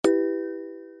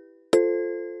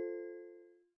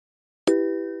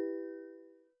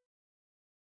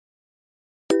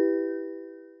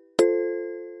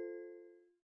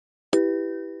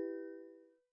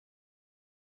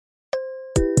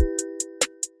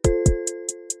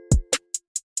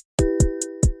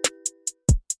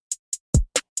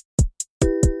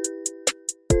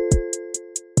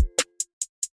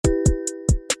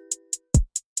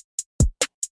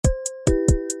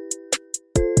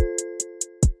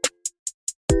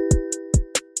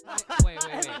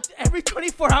every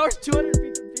 24 hours,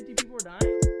 250 people are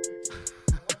dying.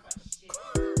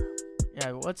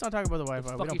 Yeah, well, let's not talk about the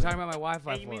Wi-Fi. What the We fuck don't you pay. talking about my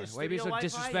Wi-Fi Hey, you mean for? the Why are you studio so Wi-Fi,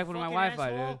 disrespectful to my fucking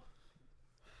Wi-Fi, asshole?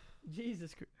 dude?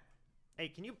 Jesus Christ. Hey,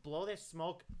 can you blow this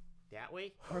smoke that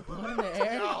way? Or blow in the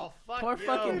air. Oh, fuck Poor you.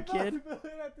 fucking kid.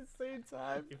 At the same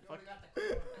time. You fucking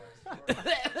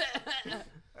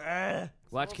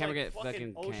Watch smells camera like get fucking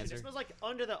fucking ocean. cancer. It smells like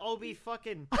under the OB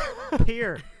fucking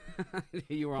pier.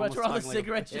 You were That's almost where all the talking like a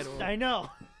cigarettes just, kid. I know.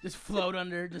 just float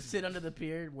under, just sit under the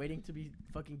pier, waiting to be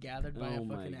fucking gathered by Oh a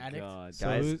fucking my addict. god. So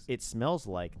Guys, who's- it smells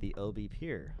like the OB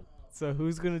pier. So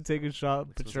who's gonna take a shot of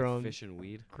It smells like Patron? fish and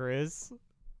weed. Chris,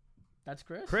 That's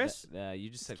Chris. Chris? You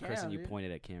just said It's Chris and you Cam, dude.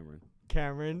 pointed at Cameron.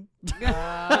 Cameron,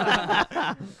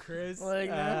 Chris. Like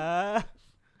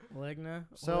Legna.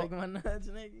 So-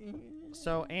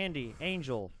 So Andy,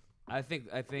 Angel, I think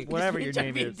whatever your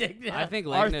name is. I think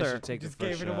Arthur Legna should take just the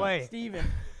first gave it shot. away. Steven.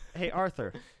 Hey,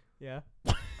 Arthur. Yeah.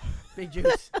 Big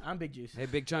Juice. I'm Big Juice. Hey,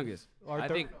 Big Chungus. Arthur. I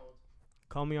think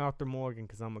Call me Arthur Morgan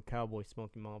because I'm a cowboy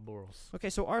smoking Marlboros. Okay,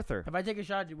 so Arthur, If I take a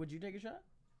shot, would you take a shot?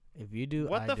 If you do,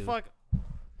 what I the do. fuck?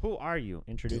 Who are you?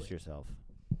 Introduce yourself.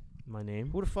 My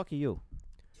name? Who the fuck are you?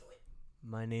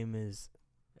 My name is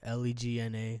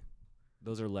Legna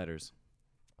those are letters.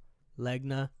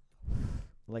 Legna,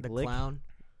 Like the lick? clown.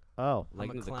 Oh, I'm a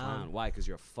Legna the clown. clown. Why? Because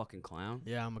you're a fucking clown?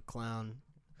 Yeah, I'm a clown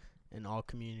in all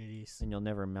communities. and you'll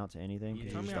never amount to anything You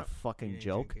because didn't you're just a You fucking didn't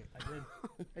joke. drink it.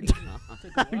 I did. It took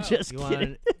a I'm while. just You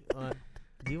kidding. want?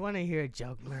 Do you want to hear a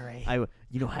joke, Murray?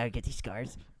 You know how I get these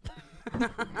scars?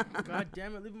 God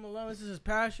damn it, leave him alone. This is his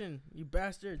passion, you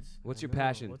bastards. What's I your know.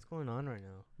 passion? What's going on right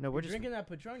now? No, We're we're just drinking that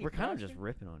Patron. you we're kind of just bastard.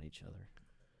 ripping on each other.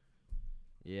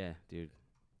 Yeah, dude.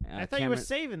 I thought you were Cameron,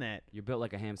 saving that. you're built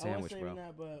like a ham I was sandwich, saving bro.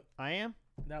 that, but I am.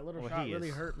 that little Well, shot he really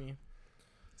is. hurt me.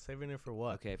 Saving it for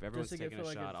what? Okay, if everyone's to get taking a feel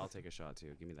like shot, it's- I'll take a shot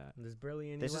too. Give me that. There's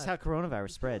barely any This is left. how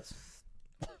coronavirus spreads.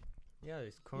 Yeah,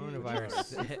 there's You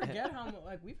coronavirus. forget how much,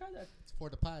 like, we've had that. It's for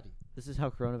the party. This is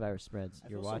how coronavirus spreads. I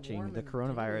You're feel so watching warm the and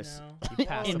tingly coronavirus now. You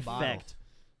pass the bottle. infect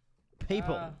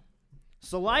people. Ah, There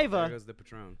Saliva. goes the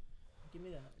Patron. give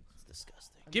me that. It's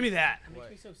disgusting. Give me that. It makes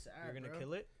What? me so sad. You're gonna bro.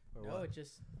 kill it? Or No, what? it's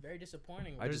just very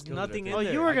disappointing. I There's just killed it nothing right in Oh,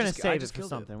 there. you were I gonna just- I save it just for killed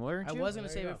something, weren't I you? was gonna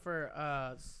There you save go. it for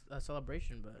a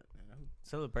celebration, but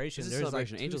Celebration. This is There's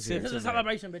celebration. like two Angel's here. this sips is in a there.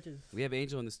 celebration, bitches. We have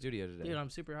Angel in the studio today. Dude, I'm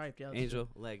super hyped. Yeah, let's do Angel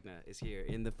Legna is here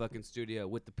in the fucking studio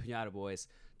with the Pinata Boys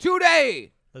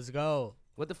today. Let's go.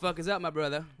 What the fuck is up, my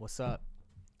brother? What's up?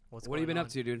 What's What have you going been on?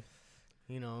 up to, dude?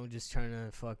 You know, just trying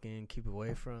to fucking keep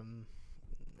away from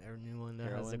everyone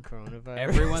that has the Heroin. coronavirus.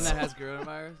 Everyone that has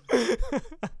coronavirus?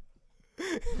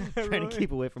 Trying to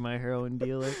keep away from my heroin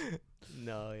dealer.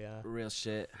 No, yeah. Real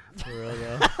shit. For real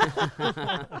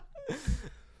though.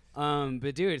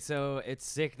 But dude, so it's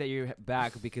sick that you're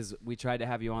back because we tried to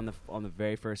have you on the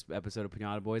very first episode of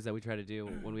Pinata Boys that we tried to do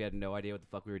when we had no idea what the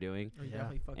fuck we were doing. We Yeah.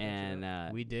 definitely fucked that shit And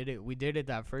up. We did it. We did it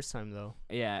that first time though.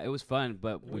 yeah, it was fun,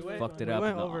 but we We fucked it We up.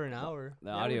 went The- over an hour. The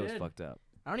Yeah, we audio was did. fucked up.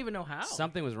 I don't even know how.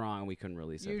 Something was wrong and we couldn't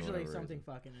release it. for Usually whatever something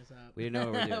reason. fucking is up. We didn't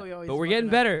know what we were We doing. always But we're fucking getting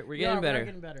up. better. We're We getting are, better. We're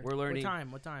getting better. We're learning. What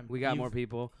time? What time? We got You've- more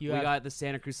people. We you have- got the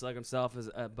Santa Cruz Slug himself is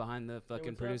behind the Say fucking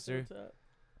what's up, producer. say what's up.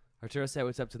 Arturo, say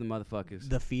what's up to the motherfuckers.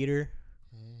 The feeder.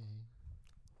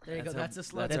 There you go. That's our- That's a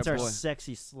slug. that's That's our our boy.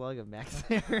 sexy slug of Max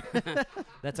there.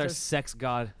 That's our Just- sex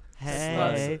god,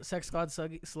 Hey. Sex God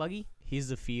Sluggy. He's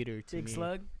the feeder to Big me.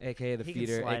 slug. aka the He can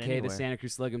feeder, slide aka the anywhere. Santa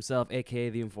Cruz Slug himself, aka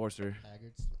the enforcer.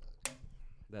 Haggard.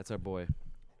 That's our boy.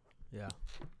 Yeah.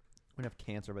 I'm gonna have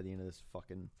cancer by the end of this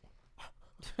fucking.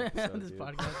 this dude.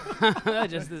 podcast.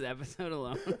 Just this episode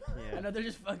alone. I know they're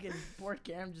just fucking poor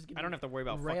Cam just getting. I don't have to worry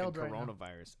about railed fucking right now.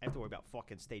 coronavirus. I have to worry about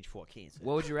fucking stage 4 cancer.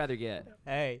 What would you rather get?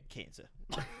 Hey. Cancer.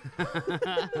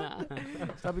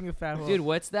 Stop being a fat hole. Dude,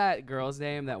 what's that girl's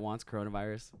name that wants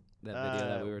coronavirus? That video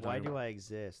that we were Why talking do about. I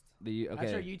exist? Okay.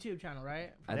 That's her YouTube channel,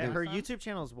 right? I That think- her YouTube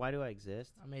channel is Why Do I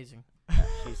Exist? Amazing.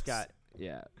 She's got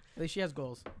Yeah. At least she has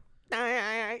goals.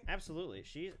 absolutely.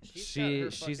 She's got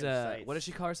her She's fucking a sites. what does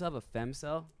she call herself? A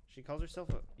femcel? She calls herself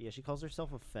she calls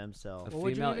herself a femcel. A Well, would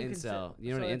you female even incel. consider-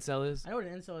 You know what an so incel is? I know what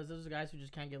an incel is. Those are guys who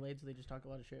just can't get laid, so they just talk a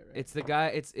lot of shit, right? It's the guy.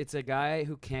 It's a guy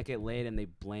who can't get laid, and they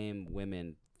blame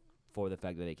women for the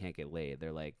fact that they can't get laid.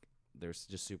 They're like,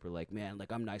 just super like, man,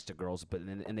 like I'm nice to girls, but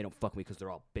then and they don't fuck me because they're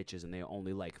all bitches and they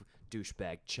only like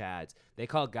douchebag chads. They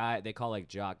call like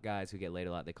jock guys who get laid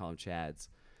a lot. They call them chads,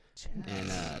 and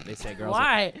they say girls.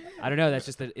 Why? I don't know. That's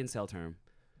just the incel term.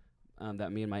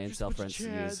 That me and my incel friends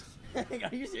use. Are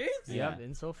you serious? You Yeah. have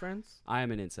incel friends? I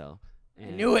am an incel. I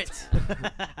And knew it.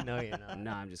 No, you're not.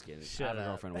 No, I'm just kidding. I Shut have a up.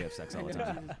 girlfriend. We have sex all the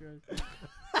time. Jesus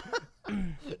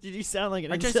Christ. Did you sound like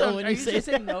an Are you incel just when are you you say just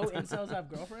saying that? no incels have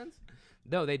girlfriends?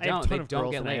 No, they I have a don't. ton They of don't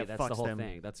girls get and I laid. have That's the fucked whole them.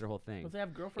 thing. That's their whole thing. If they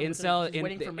have girlfriends, Incel, just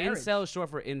waiting for marriage. incel is short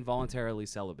for involuntarily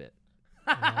celibate.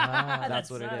 Ah,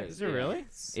 That's what it sucks. is. Is it really?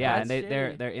 Yeah, That's and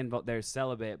they're shitty. they're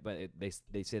celibate, but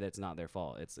they say that's not their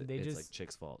fault. It's They it's just- like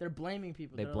chicks' fault. They're blaming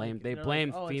people. They They're blame like, they they're blame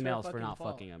like, oh, it's her females for fucking not fault.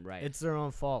 fucking them, right? It's their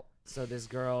own fault. So this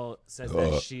girl says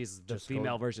that she's the Just go-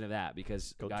 female version of that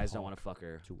because go guys don't talk want to fuck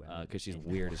her to women because she's and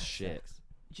weird have as shit. sex.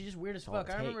 She's just weird as That's all fuck.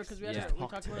 it I remember takes. because we had Yeah. we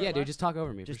talked about it Yeah, dude, last- just talk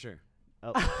over me Just- for sure.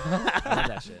 Oh. I love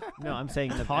that shit. No, I'm saying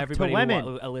talk Everybody to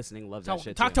women. listening loves that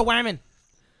shit. talk too. to women.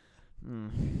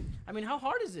 Mm. I mean, how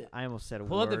hard is it? I almost said a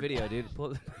Pull word. up the video, dude.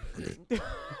 Pull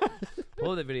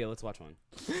up the video. Let's watch one.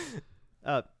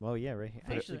 Well, yeah, right here.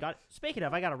 Actually- Speaking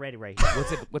of, I got it ready right here.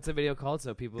 What's the video called?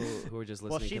 So people who are just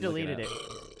listening. Well, she can look deleted it.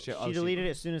 up. She deleted it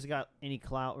as soon as it got any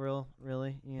clout, really.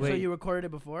 You know? So Wait. you recorded it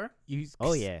before? You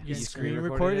Oh, yeah. You You screen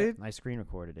recorded recorded? I screen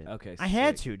recorded it. Okay. I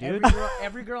had sick. to, dude.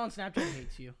 Every girl on Snapchat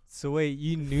hates you. So wait,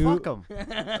 you knew Fuck them.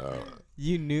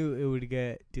 you knew it would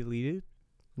get deleted?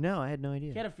 No, I had no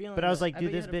idea. He had a feeling. But I was that- like, bet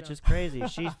dude, you this had a bitch feeling. is crazy.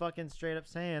 She's fucking straight up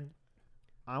saying,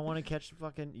 I want to catch the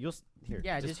fucking. Here.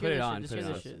 Yeah, Just just put hear it this on, shit. Just put hear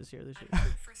it this on. shit. Just hear this shit.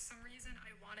 For some reason,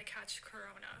 I want to catch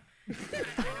corona.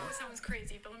 I know it sounds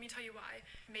crazy, but let me tell you why.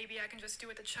 Maybe I can just do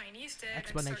what the Chinese did and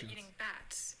start Explanations. eating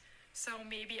bats. So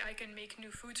maybe I can make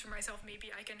new foods for myself. Maybe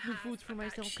I can New have foods for a bat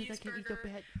myself 'cause I can eat the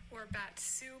cheeseburger bat. or bat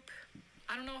soup.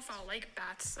 I don't know if I'll like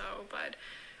bats though, but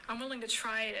I'm willing to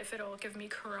try it if it'll give me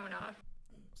corona.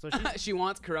 So she's She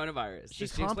wants coronavirus. Does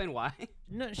She's she explain why?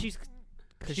 no, she's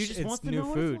because 'Cause she just it's wants to new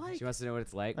know food. what it's She like. wants to know what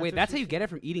it's like. That's Wait, what that's she how you said. get it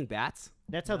from eating bats?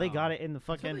 That's how they No. got it in the That's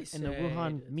what fucking they in the said.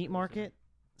 Wuhan That's meat what they market.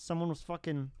 Someone was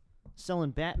fucking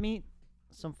selling bat meat.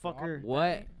 Some fucker.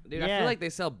 What? Dude, I Yeah. feel like they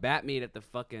sell bat meat at the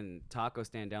fucking taco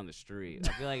stand down the street.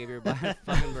 I feel like if you're buying a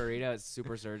fucking burrito at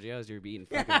Super Sergio's, you're eating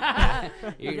fucking,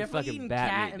 you're eating definitely fucking eating bat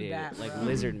cat meat, and dude. bat, Like bro.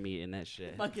 lizard meat and that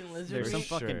shit. Fucking lizard. There's For some meat.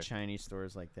 fucking sure. Chinese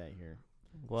stores like that here.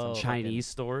 Whoa. Some Chinese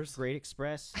stores? Great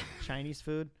Express Chinese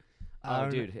food. Oh,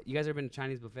 don't dude, you guys ever been to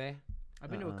Chinese buffet? I've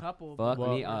been to a couple. Fuck but-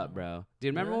 me up, bro. Dude,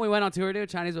 remember Really? when we went on tour, dude?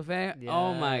 Chinese buffet?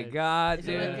 Oh my Yes. god, Is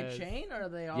dude. it like a Yes. chain or are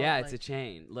they all? Yeah, like, it's a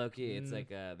chain. Low key, it's Mm.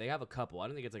 like they have a couple. I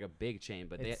don't think it's like a big chain,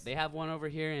 but It's- they have one over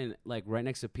here in like right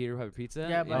next to Peter Pepper Pizza.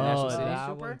 Yeah, in but- National Oh, City. that that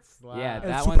Super? one's Yeah, live.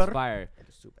 that Super? one's fire.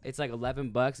 It's like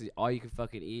 $11. All you can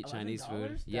fucking eat Chinese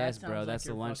food. $11? Yes, That bro. sounds That's like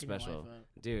the you're lunch fucking your special, life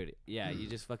up. dude. Yeah, you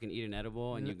just fucking eat an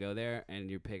edible and you go there and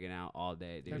you're pigging out all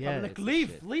day, dude. They're Yeah. probably It's like, the leave,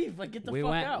 shit. leave, like get the we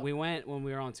fuck went. out. We went when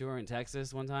we were on tour in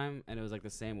Texas one time, and it was like the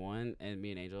same one. And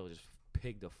me and Angel just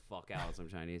pigged the fuck out with some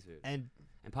Chinese food. And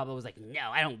And Pablo was like, "No,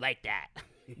 I don't like that."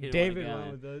 He didn't wanna David go.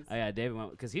 went with us. Oh yeah, David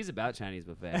went because he's about Chinese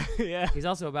buffet. Yeah. He's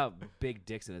also about big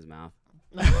dicks in his mouth.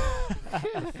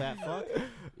 Fat fuck.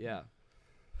 Yeah.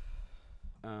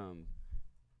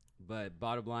 But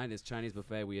bottom line is Chinese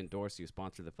buffet. We endorse you.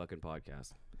 Sponsor the fucking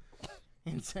podcast.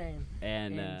 Insane.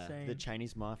 And Insane. The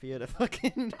Chinese mafia to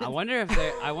fucking. I wonder if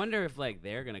they're. I wonder if like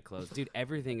they're gonna close, dude.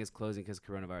 Everything is closing because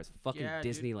coronavirus. Fucking Yeah,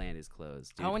 dude. Disneyland is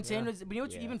closed. Dude. How insane was it? But you know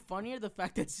what's Yeah. even funnier? The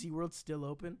fact that SeaWorld's still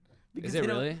open. Is it they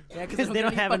don't- really? Yeah, Because they get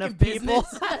don't any have fucking enough people.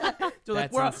 business. They're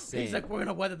like, That's he's insane. like, we're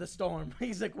gonna weather the storm.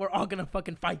 He's like, we're all gonna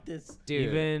fucking fight this. Dude,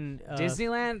 Even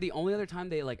Disneyland. The only other time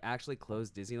they like actually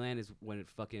closed Disneyland is when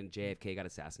fucking JFK got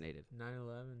assassinated.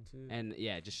 9/11 too. And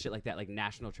yeah, just shit like that, like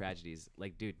national tragedies.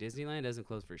 Like, dude, Disneyland doesn't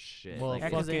close for shit. Well, like, Yeah,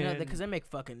 because they, fucking- they make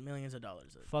fucking millions of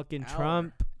dollars. Fucking hour.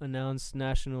 Trump announced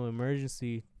national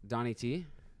emergency. Donnie T,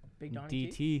 Big Donnie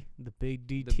T. DT, the big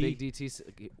DT. the big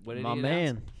DT. What did My he announce?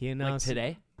 man. He Like announced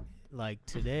today? like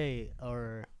today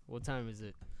or what time is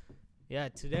it? Yeah,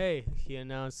 today he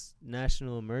announced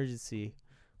national emergency.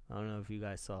 I don't know if you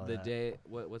guys saw The that. day.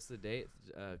 What's the date?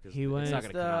 'Cause He it's went- not It's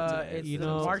gonna come out the today. it's You the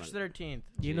know- March 13th.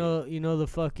 You know the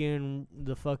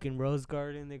fucking rose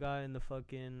garden they got in the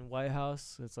fucking White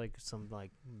House. It's like some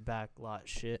like backlot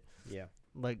shit. Yeah.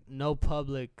 Like no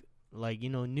public, like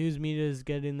news media is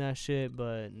getting that shit,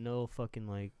 but no fucking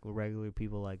like regular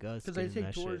people like us. Because they getting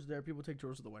take that tours shit. there. People take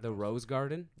tours of the White The House. Rose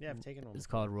Garden. Yeah, I've taken one. It's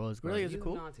called Rose Garden. Really? Is it You've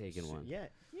cool? not taken one. Yeah.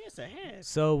 Yes, I have.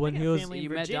 So when I got he was family in You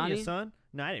met Virginia, Donnie? son.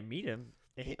 No, I didn't meet him.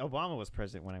 Obama was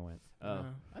president when I went. Oh,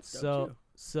 That's dope so too.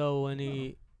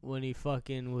 so when he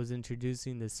fucking was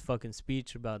introducing this fucking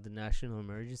speech about the national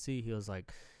emergency, he was like,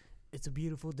 "It's a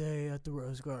beautiful day at the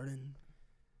Rose Garden."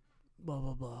 Blah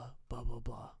blah blah blah blah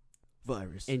blah.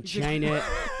 Virus. in China.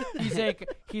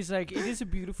 he's like, it is a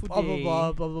beautiful Blah blah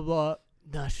blah blah blah blah.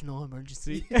 National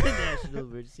emergency. National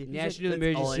emergency. National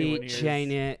That's all anyone emergency. hears.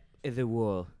 China. The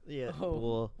wall. Yeah. Oh,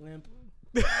 Well, limp.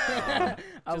 A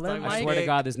Just limp like I mic. swear to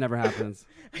God, this never happens.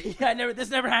 Yeah, this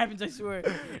never happens. I swear.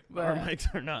 Our But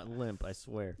mics are not limp, I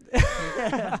swear.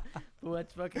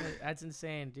 that's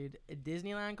insane, dude.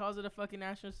 Disneyland calls it a fucking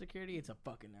national security. It's a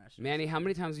fucking national. Manny, how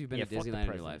many times have you been Yeah, to fuck the Disneyland in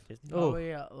your president life? of Disney.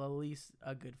 Probably at least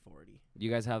a good 40. You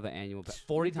guys have the annual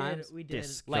 40 We did- times? We did.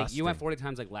 Like you went Disgusting. 40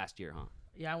 times like last year, huh?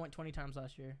 Yeah, I went 20 times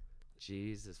last year.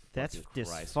 Jesus That's fucking Christ,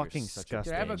 just you're fucking such Dude,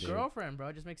 disgusting. I have a dude. girlfriend, bro.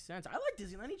 It just makes sense. I like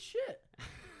Disneyland. Eat shit.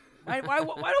 why don't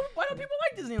people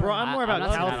like Disneyland? Bro, I'm more I'm about not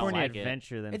saying I don't California like it.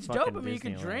 Adventure than It's fucking dope. I mean, you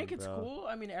can Disneyland, drink. It's bro. cool.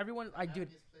 I mean, everyone. I do.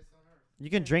 You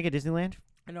can drink at Disneyland?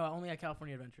 I know. Only at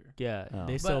California Adventure. Yeah, Oh.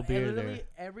 they But sell beer literally there.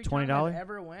 every $20? time I've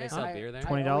ever went, They sell I- beer there?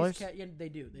 I always $20? Yeah, they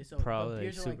do. They sell Probably, the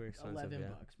beers are super like expensive, $11, yeah.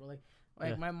 bro. Like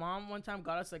Yeah. my mom one time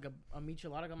got us like a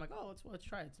michelada. I'm like, oh, let's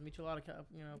try it. It's a michelada,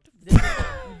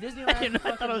 Disneyland.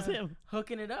 I thought it was fucking, him.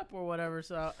 hooking it up or whatever.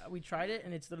 So we tried it,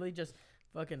 and it's literally just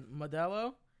fucking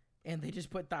Modelo, and they just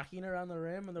put tahini around the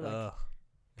rim, and they're like, Ugh.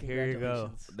 Here you go.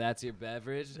 "Congratulations." That's your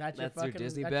beverage? That's your fucking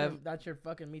Disney that's bev? Your, that's your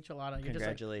fucking michelada. You're just like,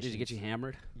 Congratulations. Did you get you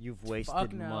hammered? You've wasted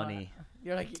fuck no. money.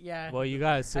 You're like, yeah. Well, you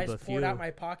gotta I sip a just poured few. out my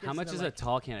pockets. How and much they're is like, a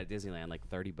tall can at Disneyland? Like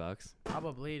 $30?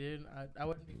 Probably, dude. I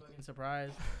wouldn't be fucking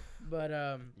surprised. But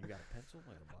You got a pencil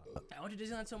or a bottle? I went to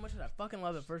Disneyland so much that I fucking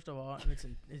love it. First of all, and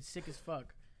it's sick as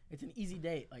fuck. It's an easy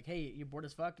date. Like, hey, you're bored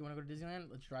as fuck. You want to go to Disneyland?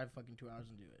 Let's drive fucking 2 hours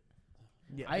and do it.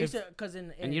 Yeah, I used to, cause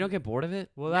in And you don't get bored of it?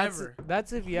 Well, Never.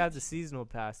 that's if you have the seasonal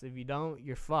pass. If you don't,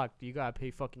 you're fucked. You gotta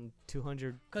pay fucking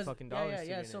 $200 fucking dollars. to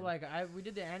yeah. get So in. like, we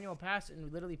did the annual pass and we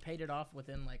literally paid it off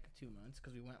within like 2 months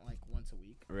because we went like once a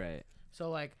week. Right. So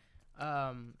like,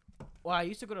 well, I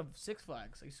used to go to Six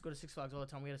Flags. I used to go to Six Flags all the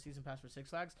time. We had a season pass for Six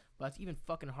Flags, but it's even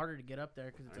fucking harder to get up there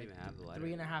because I it's don't like even have the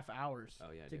lighter 3.5 hours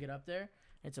Oh, yeah, I to do. get up there.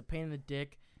 It's a pain in the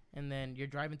dick, and then you're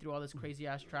driving through all this crazy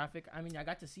ass traffic. I mean, I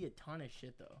got to see a ton of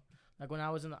shit though. Like when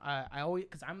I was in the, I always,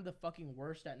 cause I'm the fucking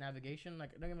worst at navigation.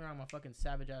 Like don't get me wrong, I'm a fucking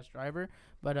savage ass driver,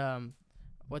 but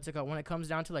what's it called? When it comes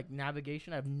down to like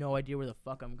navigation, I have no idea where the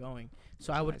fuck I'm going.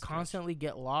 So I would Nice catch. constantly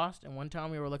get lost. And one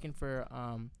time we were looking for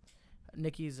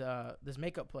Nikki's this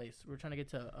makeup place. We were trying to get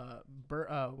to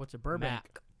Burbank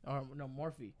Mac. or no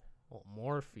Morphe. Oh,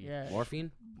 morphine. Yeah,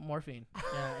 Morphine? morphine.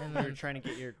 Yeah, and You're then trying to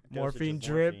get your Morphine dosage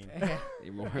of drip. morphine.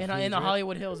 Your morphine in the drip?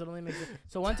 Hollywood Hills, it only makes it.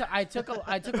 So one time I took a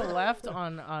left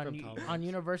on From Tom Hanks.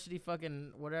 University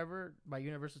fucking whatever by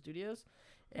Universal Studios,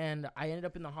 and I ended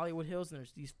up in the Hollywood Hills, and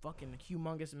there's these fucking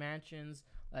humongous mansions,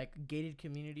 like gated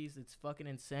communities. It's fucking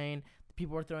insane.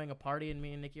 People are throwing a party, and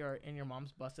me and Nikki are in your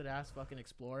mom's busted ass fucking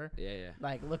Explorer, Yeah, yeah.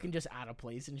 like looking just out of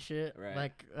place and shit. Right.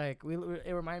 Like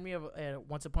it reminded me of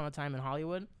Once Upon a Time in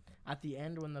Hollywood. At the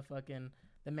end, when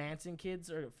the Manson kids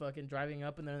are fucking driving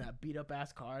up and they're in that beat up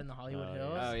ass car in the Hollywood Oh,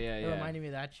 Hills. yeah. Oh, yeah, It yeah. reminded me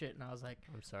of that shit, and I was like,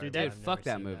 I'm sorry. Dude, but Dude, I've fuck never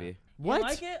that seen movie. "You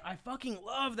like it? I fucking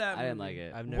love that movie." I didn't like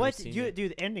it. I've never What? seen You it.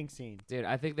 dude, the ending scene. Dude,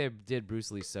 I think they did Bruce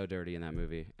Lee so dirty in that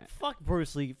movie. Fuck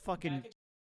Bruce Lee, fucking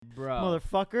Bro.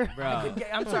 motherfucker. Bro.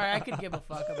 I'm sorry, I could give a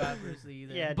fuck about Bruce Lee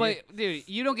either. Yeah, But, dude,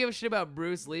 you don't give a shit about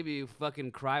Bruce Lee, but you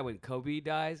fucking cry when Kobe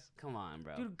dies? Come on,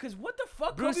 bro. Dude, because what the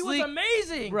fuck? Bruce Kobe Lee- was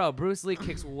amazing. Bro, Bruce Lee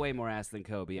kicks way more ass than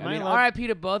Kobe. I My mean, love- RIP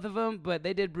to both of them, but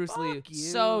they did Bruce Lee Fuck you.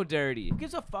 so dirty. Who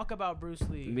gives a fuck about Bruce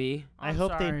Lee? Me? I I'm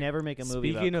hope they sorry. never make a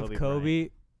movie Speaking about of Kobe. Kobe,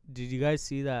 did you guys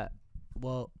see that?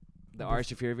 Well, The Ari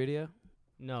Shafir video?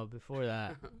 no, before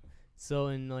that. So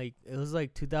in like it was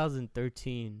like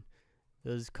 2013. It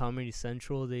was Comedy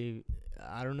Central.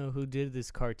 I don't know who did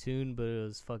this cartoon, but it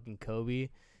was fucking Kobe,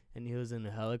 and he was in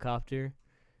a helicopter,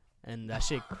 and that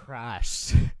shit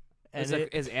crashed. And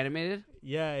Is animated?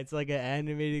 yeah, it's like an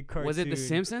animated cartoon. Was it The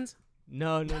Simpsons?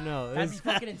 No. It That'd be was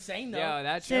fucking insane though. Yo,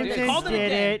 that's Simpsons Called it did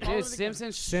again. it. Called Dude, it again.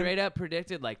 Simpsons straight up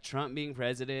predicted like Trump being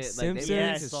president. Like Simpsons- they Yeah, I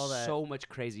predicted saw that. so much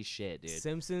crazy shit, dude.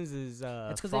 Simpsons is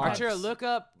It's 'cause they've Fox. had- Archer, look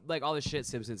up like all the shit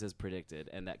Simpsons has predicted,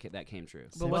 and that came true.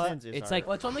 But what- Simpsons is it's our like-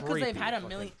 Well, it's only because they've creepy had a fucking-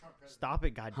 million. Stop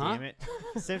it, goddammit.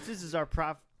 Simpsons is our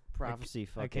prophecy.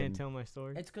 Fucking. I can't tell my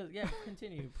story. It's because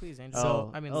continue, please, Andrew.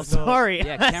 Oh, I mean, oh, let's- sorry.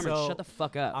 Yeah, Cameron, So- shut the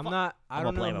fuck up. I'm not. I I'm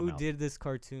don't gonna know blame who him now. did this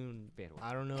cartoon. Fatal.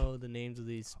 I don't know the names of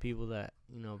these people that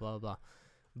blah blah blah.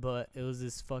 But it was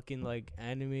this fucking like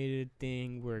animated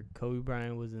thing where Kobe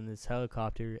Bryant was in this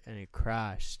helicopter and it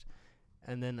crashed,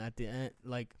 and then at the end,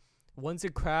 like once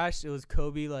it crashed, it was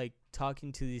Kobe like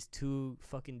talking to these two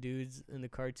fucking dudes in the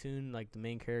cartoon, like the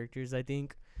main characters, I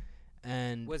think.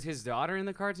 And Was his daughter in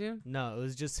the cartoon? no, it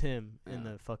was just him in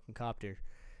Oh. the fucking copter,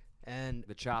 and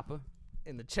The Chopper?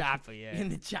 in the chopper, yeah. in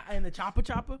the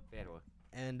chopper. Fatal.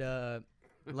 And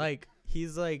like he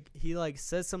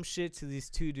says some shit to these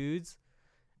two dudes,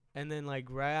 and then like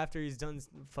right after he's done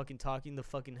fucking talking, the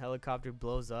fucking helicopter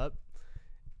blows up,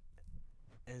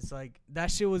 and it's like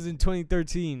that shit was in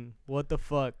 2013. What the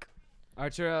fuck?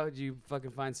 Arturo, did you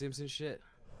fucking find Simpson shit?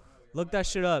 Look that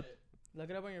shit up. Look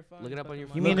it up on your phone. Look it up on your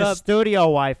You phone. mean Look the up- studio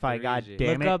Wi-Fi? Very God easy.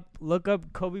 damn it! Look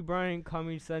up Kobe Bryant,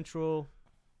 Comedy Central,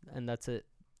 and that's it.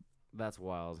 That's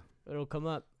wild. It'll come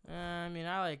up. I mean,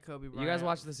 I like Kobe Bryant. You guys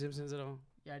watch The Simpsons at all?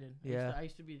 Yeah, I did. Yeah. I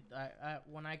used to be.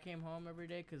 When I came home every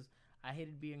day, cause I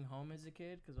hated being home as a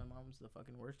kid, cause my mom was the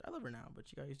fucking worst. I love her now, but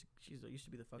she's used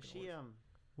to be the fucking She worst.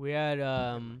 We had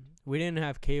we didn't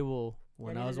have cable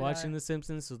when neither I was did watching I. The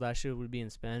Simpsons, so that shit would be in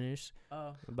Spanish.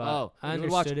 Oh. But I you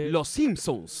would watch understood it. Los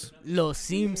Simpsons. Los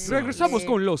Simpsons. Regresamos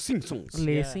con Los Simpsons.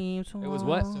 Yeah. Simpsons. It was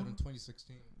what? Episode in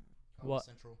 2016. Comedy What?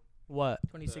 Central. What?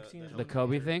 2016. is The when-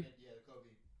 Kobe thing? Yeah,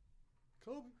 the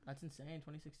Kobe. That's insane.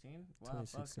 2016. Wow, fuck,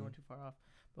 2016. they went too far off.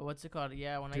 But what's it called?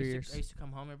 Yeah, when 3 I years. used to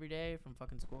come home every day from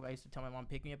fucking school, I used to tell my mom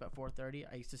pick me up at 4:30.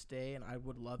 I used to stay, and I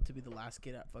would love to be the last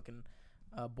kid at fucking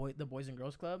the Boys and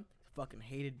Girls Club. Fucking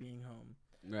hated being home.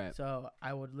 Right. So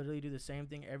I would literally do the same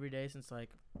thing every day since like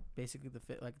basically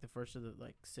the first of the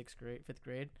like fifth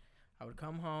grade. I would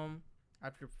come home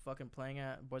after fucking playing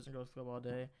at Boys and Girls Club all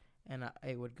day, and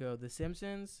I would go The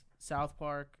Simpsons, South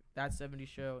Park, That 70s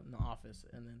Show, and The Office,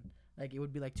 and then like it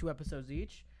would be like 2 episodes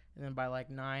each, and then by like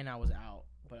 9 I was out.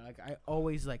 But like I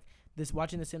always like this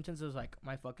watching The Simpsons was like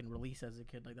my fucking release as a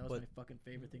kid. Like that was What- my fucking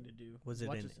favorite thing to do. Was it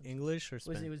Watch in The Simpsons. English or It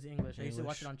Spanish? was English. I used to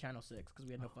watch it English. on Channel 6 because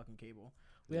we had no fucking cable.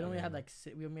 We had only had like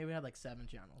we maybe had like 7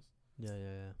 channels.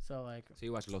 Yeah. So like So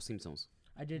you watch Los Simpsons.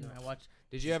 I didn't. I watched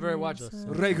Did you ever watch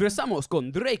Simpsons. Regresamos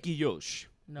con Drake y Josh?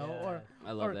 no Yeah. or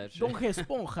I love or that shit. Don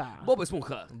Esponja. Bob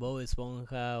Esponja. Bob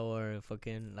Esponja or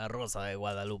fucking La Rosa de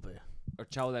Guadalupe. Or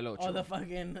Chavo del Ocho. Oh, the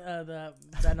fucking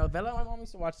that novella. My mom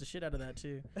used to watch the shit out of that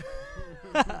too.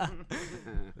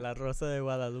 La Rosa de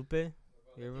Guadalupe.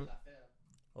 You remember?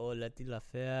 Oh, Leti la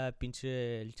Fea,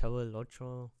 pinche El Chavo del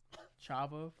Ocho.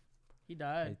 Chavo, he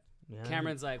died. Yeah.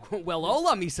 Cameron's like, well,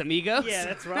 hola, mis amigos. Yeah,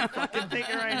 that's what I'm fucking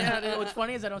thinking right Yeah, now. dude, what's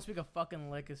funny is I don't speak a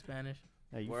fucking lick of Spanish.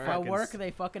 No, you Word. At fucking work,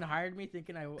 they fucking hired me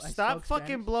thinking I Stop spoke fucking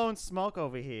Spanish. blowing smoke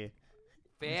over here.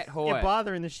 Fat You're whore.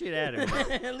 bothering the shit out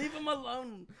of me. Leave him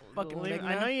alone. Fucking Leave- lick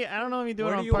I know man. you. I don't know if you do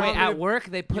What it do on you want purpose. Wait, at work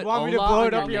they put want me to hola blow on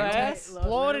it up your your name ass? tag?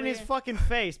 Blow it in his fucking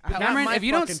face. But not Cameron, my if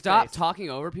you don't fucking stop face. talking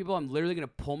over people, I'm literally gonna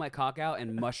pull my cock out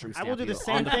and mushroom I stamp will do the you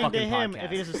same on the thing to fucking him podcast. if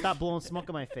he doesn't stop blowing smoke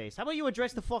in my face. How about you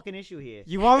address the fucking issue here?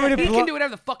 You want me to He blow? can do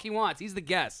whatever the fuck he wants. He's the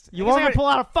guest. You want me to pull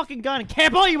out a fucking gun and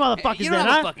camp all you motherfuckers you then, don't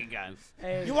have a huh? fucking gun.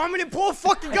 Hey, You want me to pull a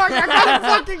fucking gun? I got a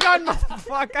fucking gun,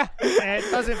 motherfucker.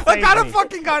 It doesn't I faze got a me.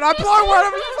 fucking gun. I blow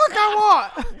whatever the fuck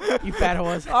I want. you fat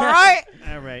horse. All right.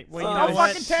 All right. Well, Oh, you know don't what?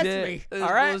 fucking test me. There's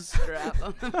All right. no strap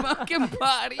on the fucking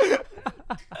body.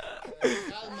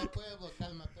 Calma, pueblo,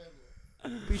 calma,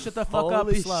 pueblo. Please shut the fuck up,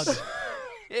 Holy slug.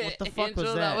 What the fuck was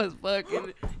Angel, that? was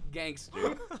fucking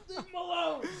gangster.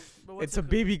 It's a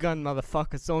BB gun,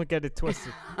 motherfuckers. Don't get it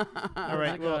twisted. All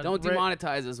right. Well, Don't re-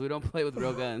 demonetize us. We don't play with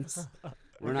real guns.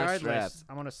 We're not strapped. regardless,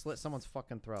 I'm gonna slit someone's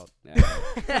fucking throat.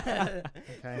 Yeah.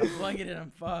 Okay. Plug it in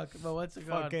and fuck. But what's it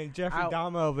called? Fucking Jeffrey Ow.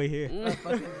 Dahmer over here.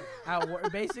 Fucking at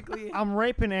work. Basically, I'm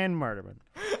raping and murdering.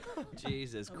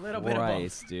 Jesus A little bit of both.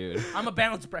 Christ, dude. I'm a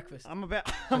balanced breakfast. I'm a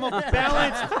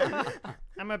balanced.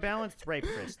 I'm a balanced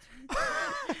rapist.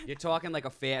 You're talking like a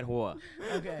fat whore.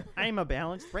 Okay. I'm a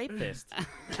balanced rapist.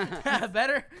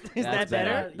 Better? Is that That's better.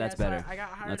 better? That's so better. I got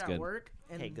hired That's at good. work,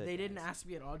 and Okay, good, they didn't thanks. ask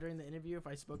me at all during the interview if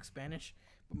I spoke Spanish,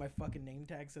 but my fucking name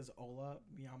tag says Hola,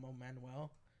 me llamo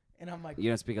Manuel. And I'm like, You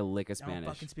don't speak a lick of I don't Spanish.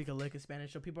 fucking speak a lick of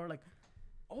Spanish. So people are like,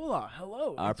 Hola,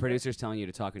 hello. Our It's producer's telling you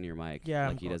to talk into your mic. Yeah,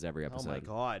 Like he does every Oh episode. my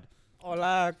god.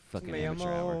 Hola, Fucking me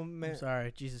amateur hour. llamo. I'm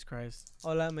sorry, Jesus Christ.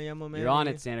 Hola, me llamo. You're on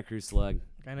it, Santa Cruz Slug.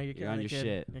 I know you're You're killing on a your kid.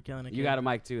 shit. You're killing a kid. You got a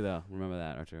mic too, though. Remember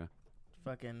that, Arturo.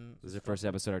 fucking. This is the first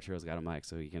episode Arturo's got a mic,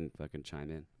 so he can fucking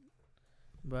chime in.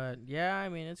 But yeah, I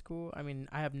mean it's cool. I mean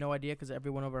I have no idea because every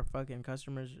one of our fucking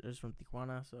customers is from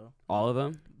Tijuana, so All of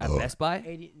them at Best Buy.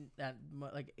 80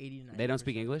 like 80 to 90%. They don't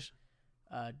speak English.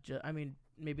 I mean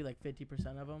maybe like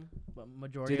 50% of them, but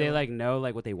majority. Do they of 'em- like know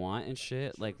like what they want and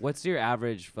shit? Like, what's your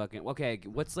average fucking? Okay,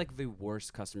 what's like the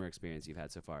worst customer experience you've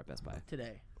had so far at Best Buy?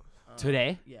 today?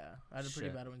 Today? Yeah, I had a pretty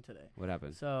Shit. bad one today. What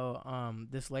happened? So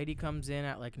this lady comes in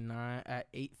at like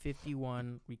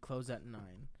 8:51. We close at 9.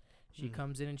 She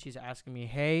comes in and she's asking me,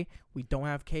 "Hey, we don't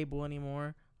have cable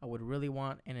anymore. I would really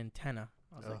want an antenna."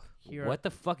 I was like, "Here." What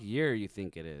the fuck year you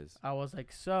think it is? I was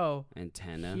like, "So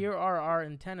Antenna. here are our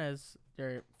antennas.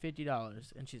 They're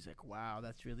 $50." And she's like, "Wow,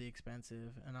 that's really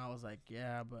expensive." And I was like,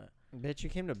 "Yeah, but Bitch, you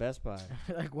came to Best Buy.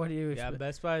 like, what do you Yeah, expect?"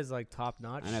 Best Buy is like top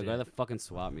notch. I know. Go to the fucking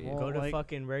swap meet. Well, Go to like-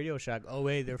 fucking Radio Shack. Oh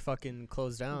wait, they're fucking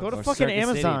closed down. Go to Or fucking Circuit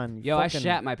City. Amazon. you Yo, I fucking-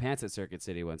 shat my pants at Circuit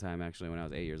City one time actually when I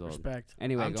was 8 years old. Respect.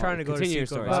 Anyway, I'm trying to go to continue your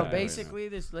Cinco story. Val. Well, Sorry. basically,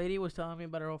 this lady was telling me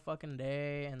about her whole fucking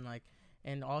day, and like,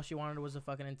 and all she wanted was a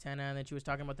fucking antenna. And then she was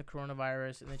talking about the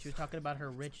coronavirus, and then she was talking about her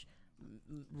rich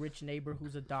neighbor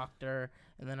who's a doctor.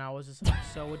 And then I was just like,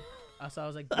 so I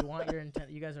was like, do you want your antenna?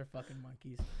 You guys are fucking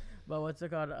monkeys. But what's it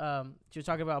called? She was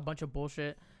talking about a bunch of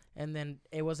bullshit, and then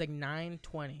it was like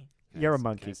 9:20. You're a Can I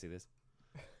monkey. see this?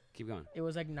 Keep going. It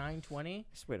was like 9:20. I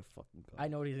swear to fucking God. I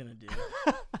know what he's gonna do.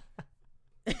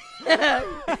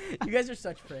 You guys are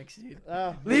such pricks, dude.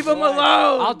 Leave him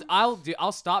alone.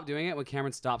 I'll stop doing it when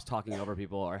Cameron stops talking over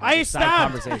people or I having side stopped.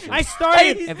 conversations. I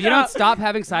started. If you don't stop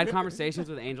having side conversations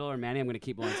with Angel or Manny, I'm gonna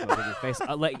keep blowing smoke in your face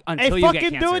until you get fucking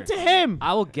cancer. do it to him.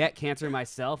 I will get cancer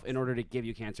myself in order to give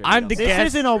you cancer. I'm the This guest.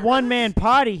 isn't a one-man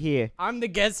party here. I'm the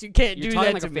guest. You can't You're do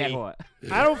talking that like to a me. fanboy.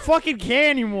 I don't fucking care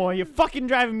anymore. You're fucking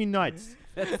driving me nuts.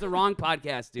 That's the wrong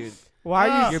podcast, dude. Why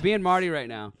are you? You're being Marty right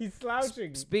now. He's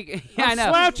slouching. Speak. Yeah, I I'm know.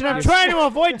 slouching. I'm trying to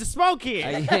avoid the smoke here.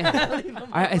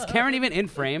 Is Cameron even in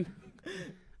frame?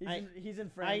 He's in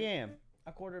frame. I am.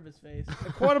 A quarter of his face.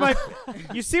 A quarter of my.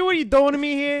 You see what you're doing to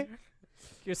me here?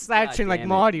 You're slouching like damn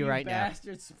it. Marty You right now.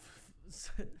 bastards.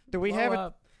 Do we Blow have a?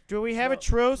 up. Do we have a So-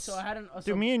 truce? So I had an.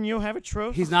 Do me and you have a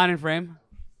truce? He's not in frame.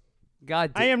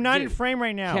 God. I am not dude, in frame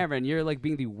right now. Cameron, you're like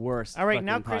being the worst. All right,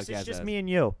 now fucking Chris, it's podcast just host. me and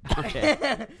you.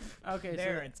 Okay. Okay,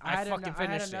 There, so it's- I I had, fucking I had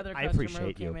finished it. another I customer who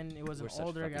appreciate you. came in. It was We're an such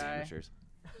older fucking guy. amateurs.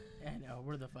 I know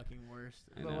we're the fucking worst.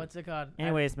 I But know. what's it called?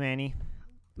 Anyways, Manny.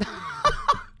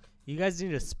 You guys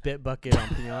need a spit bucket on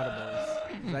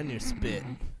pinata boys. I need to spit.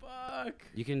 Fuck.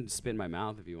 You can spit in my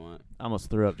mouth if you want. I almost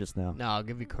threw up just now. No, I'll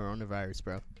give you coronavirus,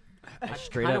 bro. I I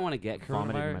straight kind of up want to get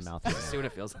vomited in my coronavirus. mouth. Just see what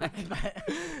it feels like.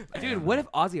 Dude, what if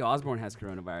Ozzy Osbourne has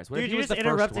coronavirus? What if Dude, he you was just the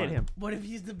interrupted first one? him. What if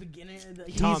he's the beginner?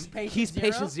 Tom, He's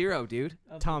patient zero, dude.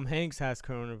 Tom Hanks has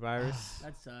coronavirus.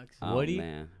 That sucks. Oh, Woody?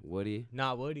 man. Woody.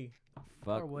 Not Woody.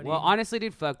 Fuck. Woody. Well, honestly,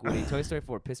 dude, fuck Woody. Toy Story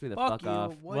 4 pissed me the fuck you. off.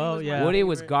 Woody Well, was my yeah. Woody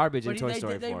was favorite. garbage in But Toy they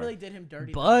Story did- 4. They really did him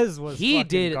dirty. Buzz was He fucking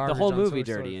did the garbage whole on movie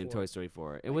Toy Story dirty in 4. Toy Story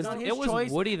 4. It was not his it was choice.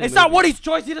 Woody the It's movie. not Woody's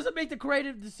choice. He doesn't make the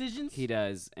creative decisions. He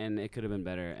does, and it could have been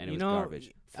better, and it You was know,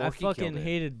 garbage. I Forky killed fucking it.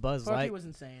 hated Buzz Forky Light. was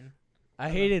insane. I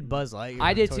hated Buzz Lightyear.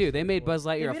 I in did Toy too. They Story made 4. Buzz They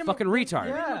Lightyear made a him fucking retard.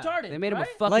 They made him retarded. They made him a right?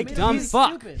 fucking Like, They made him dumb really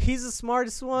fuck. stupid. He's the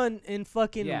smartest one in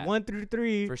fucking Yeah. 1 through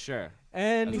 3. For sure.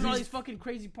 And Doing He's- all he's, these fucking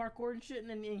crazy parkour and shit, and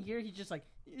then in here he's just like,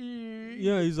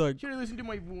 yeah, he's like, should have listened to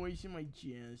my voice in my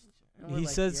chest. And we're he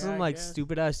like, said yeah, some I like guess.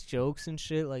 stupid ass jokes and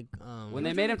shit. Like, When It they was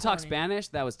made really him talk funny. Spanish,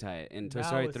 that was tight. In Toy that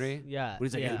Story was- 3, Yeah. when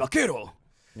he's like, yeah. El vaquero.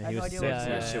 Yeah, I he have was no idea sick.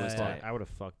 what that shit was Yeah, tight. I would have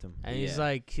fucked him. And Yeah.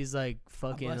 he's like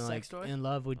fucking bus like sex toy? in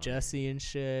love with Jesse and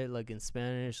shit, like in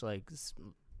Spanish, like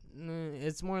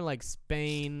it's more like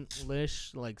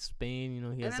Spain-ish, like Spain. You know,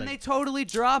 he And has then they like totally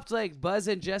dropped like Buzz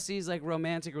and Jesse's like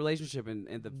romantic relationship in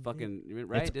the fucking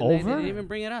right. It's Didn't they? They over? didn't even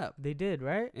bring it up. they did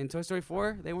right. In Toy Story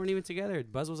 4, they weren't even together.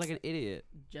 Buzz was like an idiot.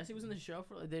 Jesse was in the show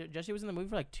for. Jesse was in the movie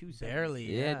for like 2 seconds. Barely.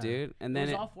 Yeah, dude. And It then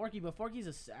was it, all Forky, but Forky's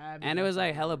a savage. and it was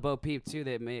like hella Bo Peep too.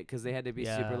 They made because they had to be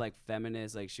Yeah. super like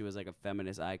feminist. Like she was like a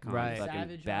feminist icon, Right. fucking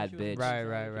Savage, bad she was bitch. Right,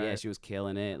 right, right. Yeah, she was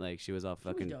killing it. Like she was all She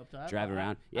was fucking dope, though. driving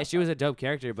around. I Yeah, she was a dope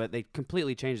character, but they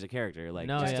completely changed the character, like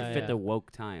No, just yeah, to fit yeah. the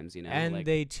woke times, you know. And like,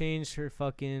 they changed her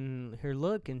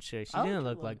look and shit. She I didn't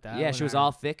like look her like that. yeah, when she was I-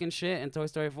 all thick and shit in Toy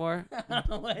Story 4.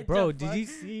 What Bro, the did fuck? you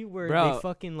see where Bro. they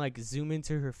fucking like zoom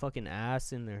into her fucking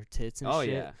ass and her tits and Oh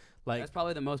shit? yeah, Like that's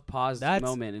probably the most paused that's-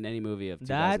 moment in any movie of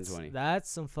that's 2020 that's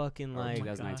some fucking or like 2019.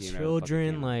 gosh. whatever the fuck it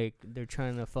children came out. like they're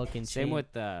trying to fucking Same change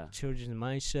with children's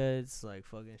mindsets, like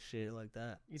fucking shit like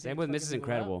that. You same think with fucking Mrs. people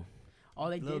Incredible. up? Oh,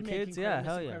 they Little did kids? make Yeah, Miss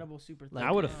hell yeah. Incredible super. Like,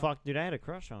 I would have yeah. fucked, dude. I had a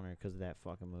crush on her because of that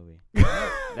fucking movie.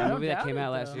 That don't movie that doubt came it,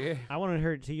 out last though. year. I wanted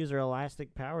her to use her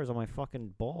elastic powers on my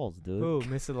fucking balls, dude. Who,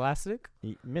 Miss Elastic?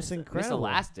 Miss Miss Incredible.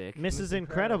 Elastic. Mrs.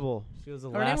 Incredible. She was Her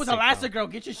name was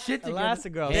Elastigirl. Get your shit together.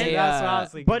 Elastigirl. Hey, That's what I uh, was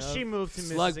thinking But of. she moved to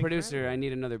Slug Mrs. producer, Incredible. I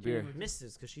need another beer.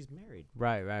 Mrs. because she's married.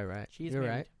 Right. She's You're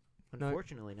married, right. No.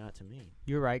 Unfortunately, not to me.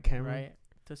 You're right, Cameron. Right.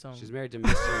 To some. She's married to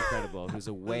Mr. Incredible, who's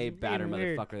a way being badder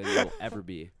weird. motherfucker than you'll ever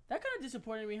be. That kind of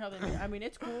disappointed me how they. I mean,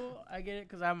 it's cool. I get it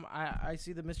because I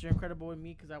see the Mr. Incredible in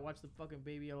me because I watch the fucking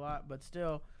baby a lot. But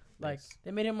still, like Nice.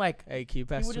 they made him like Hey, can you he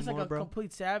pass was two just like more, a bro?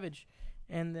 complete savage.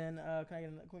 And then can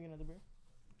we get another beer?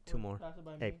 Two Or more. pass it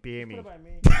by Hey, me? beer Put me. it by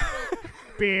me.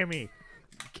 Beer me.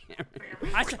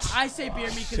 I say beer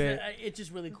me because Shit. it's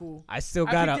just really cool. I still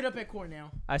I got picked it a. up at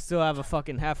Cornell. I still have a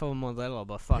fucking half of a Modelo,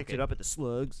 but fuck Picked it up at the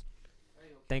Slugs.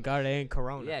 Thank God it ain't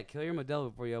Corona. Yeah, kill your Modelo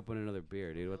before you open another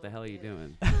beer, dude. What the hell are you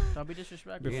doing? Don't be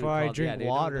disrespectful. You're getting Before I called- drink yeah, dude,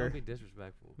 water. Don't be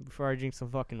disrespectful. Before I drink some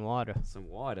fucking water. Some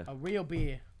water. A real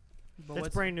beer. But That's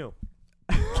what's brand new.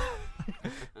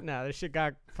 Nah, this shit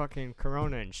got fucking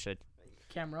Corona and shit.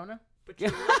 Camerona?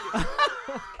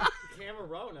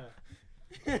 Camerona.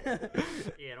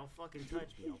 Yeah, don't fucking touch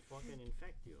me. I'll fucking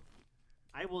infect you.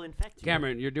 I will infect you.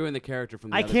 Cameron, you're doing the character from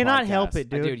the I other cannot podcast. help it,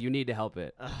 dude. Dude, you need to help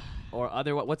it. Or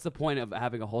other. What's the point of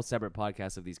having a whole separate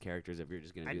podcast of these characters if you're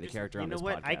just gonna do the character you on know this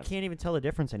what? podcast? I can't even tell the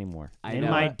difference anymore I in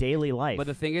know. my daily life. But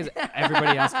the thing is,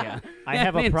 everybody else can. I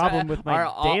have a The problem entire- with my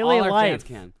all daily our life. Fans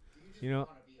can.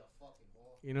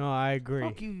 You know, I agree.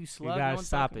 Fuck you, slug. gotta No one's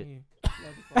stop talking it. to you.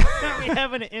 Slug, we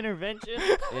have an intervention.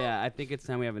 Yeah, I think it's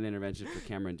time we have an intervention for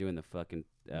Cameron doing the fucking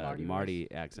Marty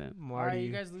Marty accent. All right,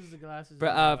 you Marty. guys lose the glasses.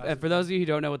 For those of you who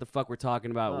don't know what the fuck we're talking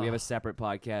about, we have a Ugh. separate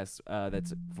podcast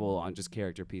that's full on just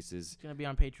character pieces it's gonna be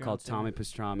on Patreon. called soon. Tommy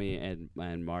Pastrami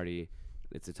and Marty.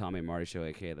 It's a Tommy and Marty show,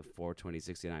 aka the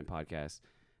 42069 podcast,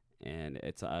 and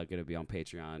it's gonna be on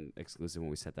Patreon exclusive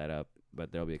when we set that up.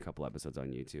 But there'll be a couple episodes on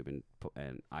YouTube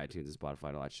and iTunes and Spotify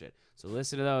and all that shit. So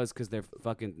listen to those because they're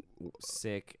fucking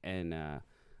sick, and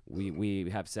we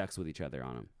have sex with each other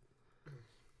on them.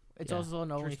 It's Yeah, also on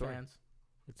true story. OnlyFans.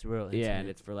 It's real. Yeah, and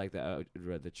it's for like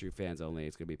the true fans only.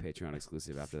 It's gonna be Patreon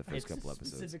exclusive after the first It's couple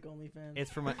episodes. specific OnlyFans.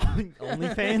 It's for my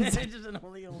OnlyFans. It's just an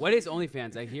only. What is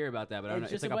OnlyFans? I hear about that, but I don't know.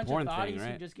 It's It's just like a bunch porn of thing, thotties who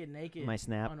right? just get naked My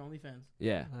Snap. on OnlyFans.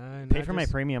 Yeah. Pay for my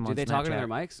premium Do on they talk into Snapchat. their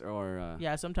mics or?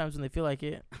 Yeah, sometimes when they feel like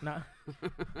it. Not.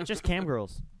 It's just cam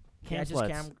girls. Cam Yeah, just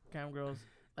sluts. cam girls.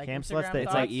 Like Cam Instagram sluts that-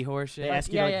 It's like thoughts. e-horse They shit.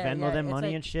 ask you Yeah, like yeah, Venmo yeah, them it's money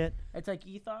like- and shit. It's like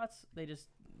e-thoughts. They just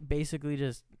basically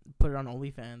just put it on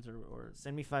OnlyFans or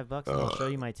Send me $5 and I'll show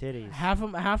you my titties. half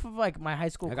of like my high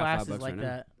school I got class $5 is like right now.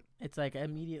 that. It's like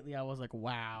immediately I was like,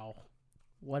 wow,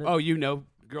 what? Oh, you know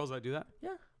girls that do that?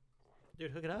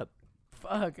 Dude, hook it up.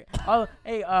 Fuck. Oh,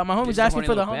 hey, my homies You're asked me a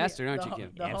for the horny homie, little bastard, aren't the, you, ho-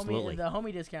 Kim? the Absolutely. homie, the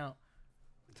homie discount,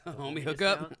 Homie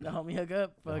hookup. the homie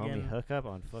hookup, The homie fucking hookup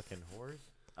on fucking whores.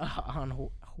 on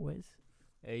Whiz.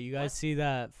 Hey, you guys see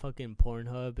that fucking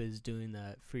Pornhub is doing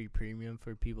that free premium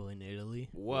for people in Italy?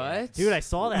 What? Dude, I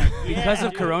saw that. Because Yeah,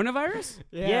 of dude. coronavirus?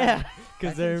 Yeah. That's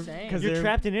because they're insane. because You're they're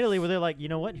trapped in Italy where they're like, you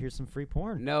know what? Here's some free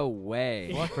porn. No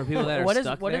way. For people that are What is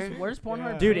stuck what there? is what does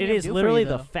Pornhub? Dude, it Premium is do for literally you,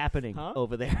 the though? fappening Huh?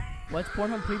 over there. What's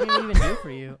Pornhub Premium even do for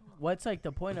you? What's like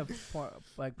the point of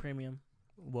like premium?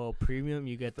 well premium.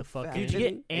 You get the fucking Dude, you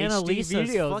get HD Annalisa's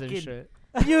videos fucking and shit.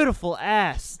 beautiful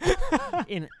ass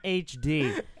in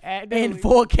HD. In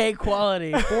 4K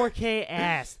quality. 4K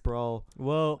ass, bro.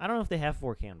 Well, I don't know if they have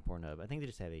 4K on Pornhub. I think they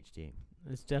just have HD.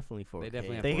 it's definitely 4K. They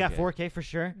definitely have They got 4K. 4K for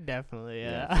sure. Definitely,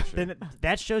 Yeah, yeah. for sure. Then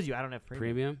that shows you I don't have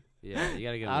premium. Premium? Yeah, you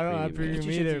gotta get on I the don't have premium. Get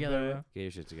man. your premium shit either, together, but Get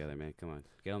your shit together, man. Come on.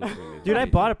 Get on the premium. Dude, I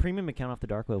bought a premium account off the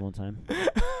dark web one time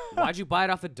Why'd you buy it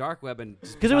off the dark web and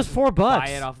just because it was fucking $4. buy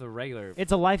it off the regular?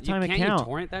 It's a lifetime Can't account. you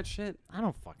torrent that shit? I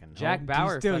don't fucking know. Jack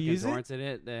Bauer still fucking use it? torrented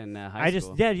it in high I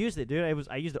school. just used it, dude.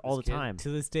 I used it all the This kid? time. to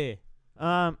this day,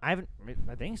 I haven't.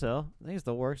 I think so. I think it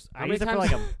still works. How I many used it for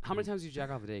times- like How many times do you jack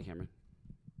off a day, Cameron?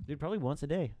 dude, probably once a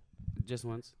day. Just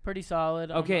once? Pretty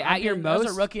solid. Okay, at your those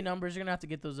most- are rookie numbers. You're gonna have to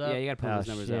get those up. Yeah, you gotta put Oh, those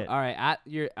numbers shit. up. All right,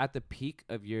 at the peak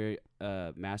of your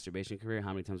masturbation career,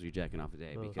 how many times were you jacking off a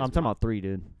day? Oh. Because I'm talking about 3,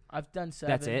 dude. I've done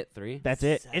 7. that's it. 3. That's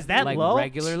it. Is that like low?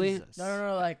 regularly? Jesus.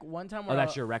 No. Like one time Oh, where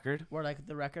that's your record. where like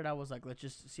the record, I was like, let's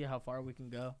just see how far we can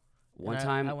go. One And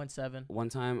time, I went 7. one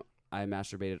time, I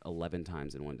masturbated 11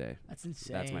 times in one day. That's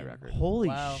insane. That's my record. Holy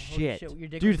Wow, shit. Your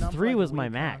dick Dude, was numb for, 3 like, a was my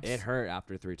week, huh? max. It hurt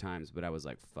after 3 times, but I was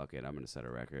like, "Fuck it, I'm gonna set a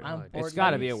record." I'm It's bored. It's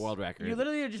got to man. be a world record. You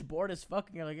literally are just bored as fuck,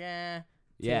 and you're like, eh.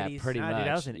 Yeah, titties. pretty Nah, much. dude,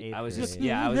 I was in 8th I was grade. just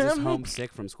I was just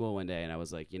homesick from school one day, and I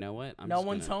was like, you know what? I'm No just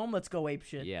one's gonna, home. Let's go ape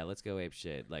shit. Yeah, let's go ape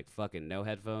shit. Like fucking no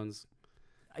headphones.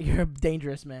 You're a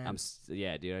dangerous man.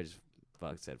 Yeah, dude. I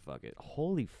just said fuck it.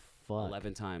 Holy fuck.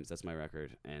 11 times. That's my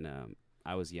record, and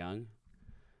I was young.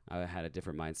 I had a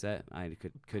different mindset. I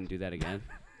couldn't do that again.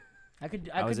 I could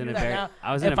I was do in a that very now.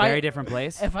 I was in a If I- very different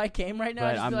place. If I came right now,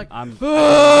 I'd But just be like,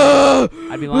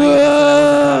 I'd be lying if I said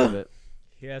I wasn't proud of it.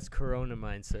 he has Corona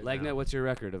mindset. Legnet, now. what's your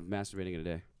record of masturbating in a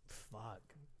day? Fuck.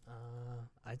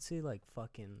 I'd say like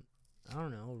fucking. I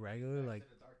don't know, regular like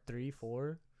 3,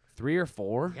 4. 3 or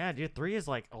 4? Yeah, dude, 3 is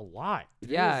like a lot.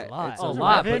 Yeah, is a lot. it's a Those are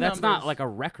lot, but record that's not numbers. like a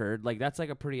record. Like that's like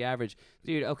a pretty average,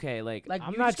 dude. Okay, like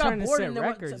I'm you not just got trying to bored set and then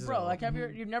records, bro. though. Like,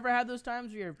 you've never had those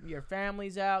times where your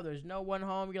family's out, there's no one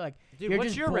home. You're like, Dude, you're what's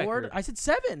just your bored. record? I said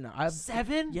 7. I've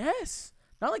 7? yes,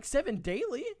 not like 7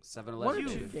 daily. 7-Eleven. One or You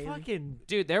two daily. fucking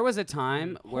Dude, there was a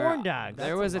time where Horn dog. there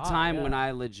That's was a a lot, time when yeah.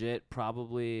 I legit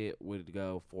probably would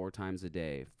go 4 times a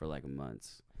day for like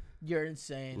months. You're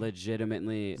insane.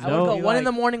 Legitimately, I No, would go you 1 in the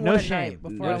like- morning, no 1 at shame. night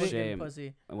before No I was shame. getting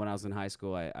pussy. when I was in high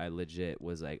school, I legit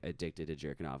was like addicted to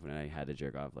jerking off, and I had to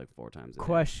jerk off like 4 times a day.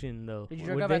 Question though. Did you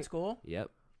jerk Would off they- at school?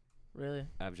 Yep, Really?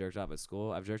 I've jerked off at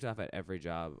school. I've jerked off at every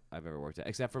job I've ever worked at,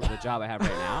 except for the job I have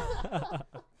right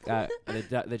now.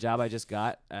 The job I just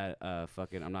got at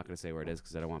fucking. I'm not gonna say where it is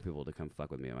because I don't want people to come fuck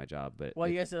with me at my job. But Well,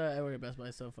 you guys said I work at Best Buy,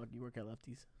 so fuck, you work at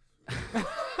Lefties.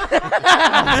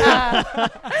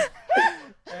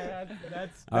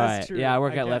 That's All right. true. Yeah, I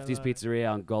work at can't Lefty's lie.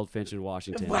 Pizzeria on Goldfinch in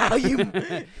Washington. Wow, you.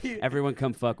 Everyone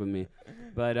come fuck with me.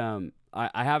 But I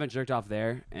haven't jerked off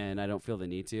there, and I don't feel the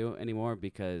need to anymore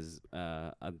because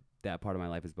that part of my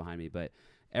life is behind me. But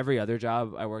every other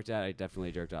job I worked at, I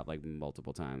definitely jerked off like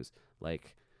multiple times.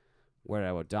 Like where did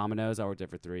I work? Domino's. I worked there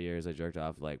for 3 years. I jerked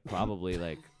off like probably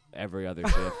like every other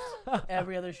shift.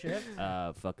 Every other shift.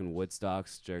 Fucking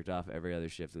Woodstocks jerked off every other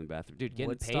shift in the bathroom. Dude,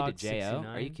 getting paid Woodstock to JO?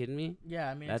 Are you 69? kidding me? Yeah,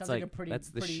 I mean, That's it sounds like a like- pretty, that's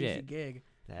the pretty easy shit. gig.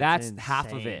 That's half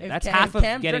of insane. it. If That's Cam, half if of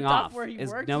Cam getting jerked off where he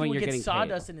is worked, knowing he would you're get getting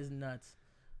sawdust in his nuts.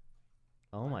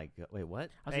 Oh my god! Wait, what?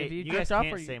 I was Hey, like, if you you guys jerked off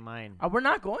can't where you- say mine We're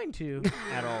not going to.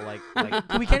 at all. Like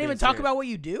We can't even being talk serious. about what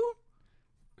you do.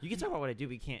 You can talk about what I do,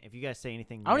 but you can't. If you guys say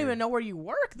anything, I don't weird- even know where you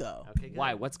work though. Okay, good.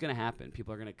 Why? What's gonna happen?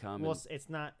 People are gonna come. Well, and, it's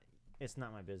not. It's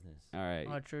not my business. all right.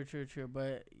 Oh, true.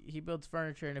 But he builds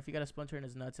furniture, and if he got a splinter in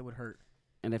his nuts, it would hurt.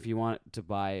 And if you want to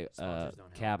buy Sponsors don't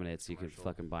help. cabinets, you can Commercial.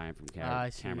 fucking buy them from I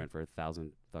see. Cameron for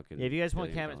 $1,000 fucking. Yeah, if you guys want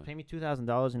billion cabinets, dollars. pay me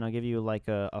 $2,000, and I'll give you like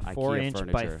a IKEA 4-inch by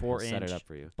furniture. I'll 4-inch Set it up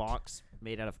for you. box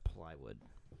made out of plywood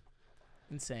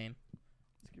Insane.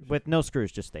 with no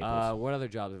screws, just staples. What other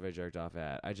jobs have I jerked off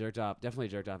at? I definitely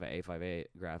jerked off at A58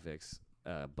 Graphics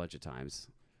a bunch of times.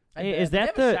 I Hey, bet, is but they that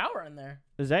have a the- shower in there?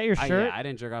 Is that your shirt? Yeah, I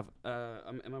didn't jerk off.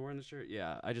 Am I wearing the shirt?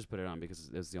 Yeah, I just put it on because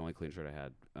it was the only clean shirt I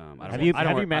had. I don't have work- you I don't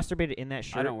have you work- masturbated in that I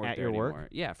shirt don't work at there your work? anymore.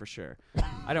 Yeah, for sure.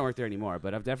 I don't work there anymore,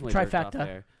 but I've definitely jerked off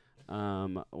Trifecta.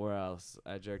 there. Where else?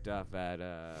 I jerked off at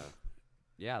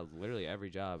yeah, literally every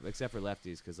job except for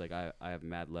Lefties because like I have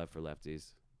mad love for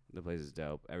Lefties. The place is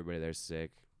dope. Everybody there's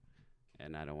sick,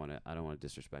 and I don't want to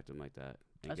disrespect them like that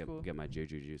and That's cool. get my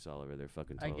juju juice all over their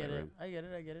fucking I toilet get it. room. I get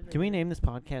it. Can we name this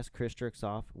podcast "Chris Jerks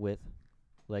Off" with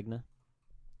Legna?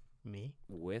 Me?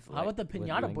 With How about the with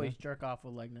Pinata Legna? Boys jerk off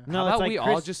with Legna? No, how it's about like we Chris,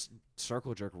 all just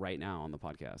circle jerk right now on the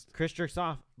podcast? Chris jerks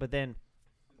off, but then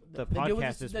the dude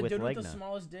podcast is the with dude with the Legna.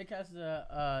 smallest dick has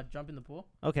to jump in the pool.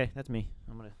 Okay, that's me.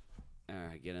 I'm gonna. All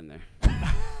right, get in there.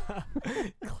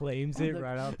 Claims it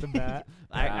right off the bat.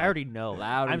 I Proud. already know.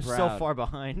 Loud and I'm so proud. far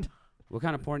behind. What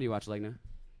kind of porn do you watch, Legna?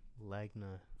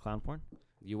 Legna. Clown porn.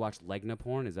 You watch Legna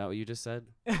porn? Is that what you just said?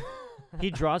 He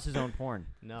draws his own porn.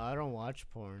 No, I don't watch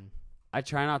porn. I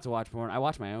try not to watch porn. I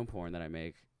watch my own porn that I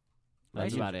make. That's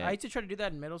used about to, it. I used to try to do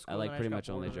that in middle school. I like and pretty just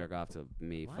got much only bored of it. jerk off to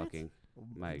me What? fucking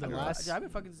my The girl. last- I've been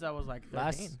fucking since I was like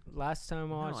 13. Last time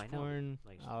I No, watched I know. porn,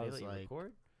 Like, I they was let you like,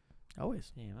 record?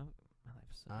 Always. Damn,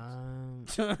 my life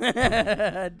sucks.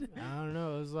 I don't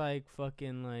know. It was like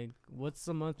fucking like, what's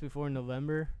the month before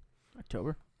November?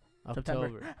 October. September.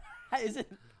 October. Is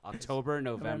it October,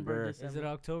 November. December. Is it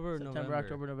October or September, November?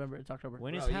 October, November? It's October.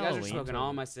 When Bro, is you guys are Halloween? smoking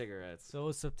all my cigarettes. So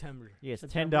it's September. Yeah, it's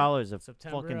September? $10 a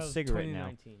September fucking of cigarette now.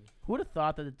 2019. Who would have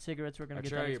thought that the cigarettes were gonna get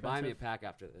that Arturo, you're expensive? buying me a pack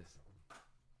after this.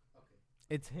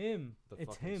 It's him.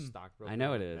 It's him. I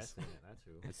know it is.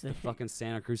 It's the fucking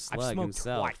Santa Cruz I've slug smoked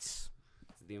himself. twice.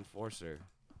 It's the enforcer.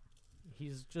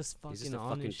 He's just fucking He's just a on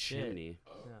fucking his shit. chimney.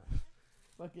 Yeah.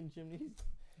 Fucking chimneys.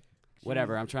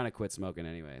 Whatever. I'm trying to quit smoking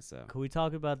anyway. So Can we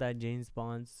talk about that James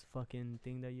Bond's fucking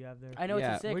thing that you have there? I know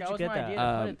Yeah. it's a sick. Where'd That you was get my that? idea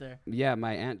to put it there. yeah,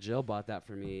 my aunt Jill bought that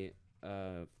for me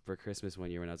for Christmas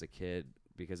one year when I was a kid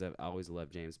because I've always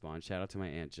loved James Bond. Shout out to my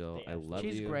aunt Jill. They I love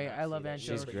She's you. great. I love Aunt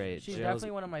Jill. She's great. She's Jill's-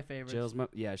 definitely one of my favorites.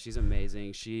 Yeah, she's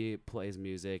amazing. She plays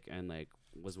music and like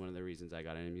was one of the reasons I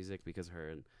got into music because her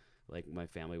and like my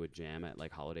family would jam at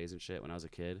like holidays and shit when I was a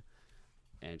kid,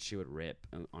 and she would rip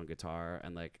on guitar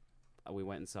and like we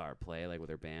went and saw her play like with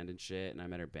her band and shit, and I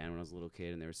met her band when I was a little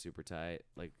kid and they were super tight.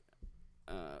 Like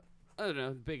I don't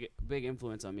know, big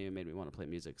influence on me and made me want to play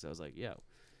music. So I was like, yo,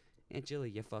 Aunt Jilly,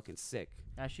 you're fucking sick.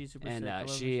 Yeah, she's super And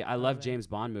sick. I love James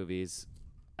Bond movies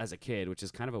as a kid, which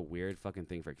is kind of a weird fucking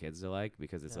thing for kids to like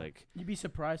because it's Yeah. like You'd be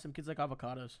surprised. Some kids like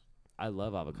avocados. I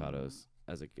love avocados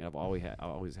as a kid. I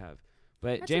always have.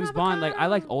 But That's James an Bond, like I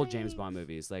like avocado, old James baby. Bond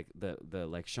movies, like the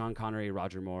like Sean Connery,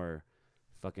 Roger Moore,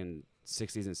 fucking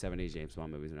 60s and 70s James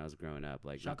Bond movies when I was growing up.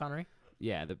 Like Sean Connery.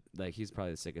 yeah, like he's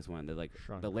probably the sickest one. The like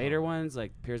Sean the later Connery. ones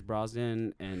like Pierce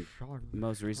Brosnan and the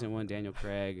most recent one Daniel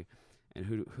Craig, and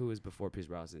who was before Pierce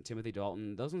Brosnan? Timothy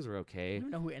Dalton. Those ones were I okay.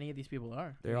 don't know who any of these people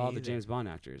are. They're Me all the either. James Bond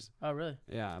actors. Oh, really?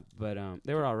 Yeah, but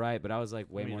they were all right. But I was like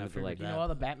way I mean, more I into like Do you know all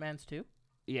the Batmans too?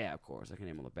 yeah, of course. I can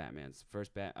name all the Batmans.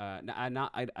 First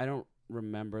I don't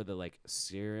remember the like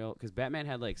serial because Batman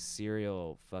had like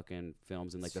serial fucking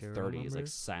films in like the Serial 30s, like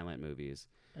numbers? silent movies.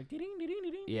 Like ding ding ding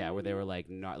ding. Yeah, where they were like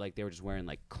not like they were just wearing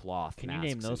like cloth. Can you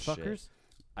name masks those and shit. fuckers?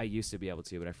 I used to be able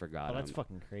to, but I forgot. Oh, that's 'em.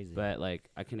 fucking crazy. But like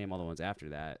I can name all the ones after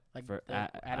that. Like For the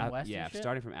Adam West and yeah, shit?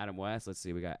 starting from Adam West. Let's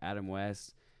see, we got Adam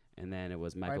West, and then it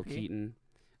was Michael R.I.P. Keaton,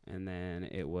 and then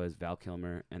it was Val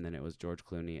Kilmer, and then it was George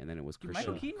Clooney, and then it was Dude,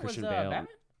 Christian Michael Keaton Christian was Bale. Batman.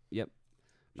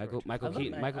 Michael I love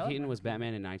Keaton. Ma- Michael I love Keaton Michael was Keaton.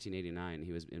 Batman in 1989.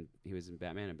 He was in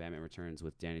Batman and Batman Returns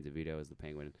with Danny DeVito as the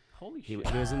Penguin. Holy He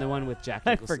shit. was in the one with Jack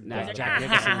I Nicholson. forgot. No, He's like, Jack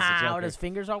Nicholson as the with Joker. his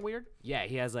fingers all weird. Yeah,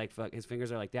 he has like his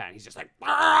fingers are like that, and he's just like,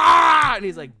 "Ah!" and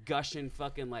he's like gushing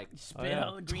fucking like Spit yeah.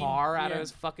 out the green. tar out of yeah.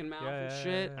 his fucking mouth Yeah, and yeah,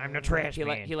 shit. yeah, I'm yeah. the trash He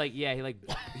man.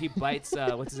 he bites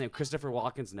what's his name, Christopher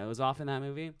Walken's nose off in that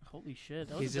movie. Holy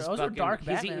shit. He's Those were dark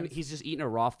he's eating Batmans. he's just eating a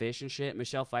raw fish and shit.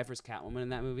 Michelle Pfeiffer's Catwoman in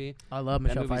that movie. I love That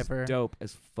Michelle movie's Pfeiffer. dope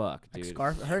as fuck, Like dude.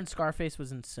 her and Scarface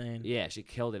was insane. Yeah, she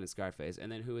killed it in Scarface.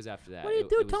 And then who was after that? What do you It-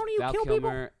 do, it was Tony? You Val kill people?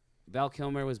 Kilmer. Val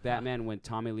Kilmer was Batman when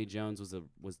Tommy Lee Jones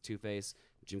was Two-Face.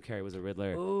 Jim Carrey was a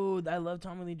Riddler. Oh, I love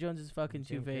Tommy Lee Jones' fucking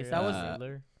Jim Two-Face. Carrey That was Uh,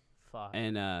 Riddler. Fuck.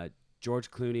 And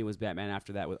George Clooney was Batman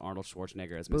after that with Arnold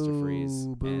Schwarzenegger as Mr. Freeze.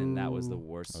 Boo, And that was the boo.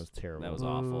 worst. That was terrible. That was Boo.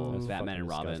 awful. That was Batman and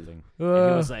Robin.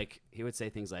 Disgusting. And he would say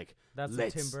things like, That's some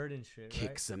let's Tim Burton shit, kick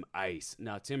right? some ice.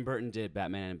 No, Tim Burton did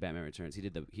Batman and Batman Returns. He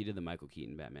did the Michael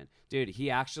Keaton Batman. Dude, he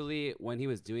actually, when he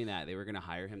was doing that, they were gonna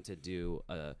hire him to do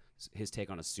his take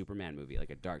on a Superman movie,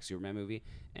 like a dark Superman movie,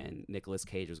 and Nicolas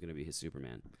Cage was gonna be his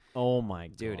Superman. Oh my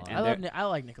Dude, god. and I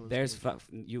like Nicolas There's Cage.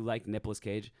 you like Nicolas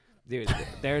Cage, dude.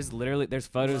 There's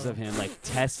photos of him like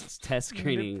test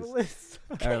screenings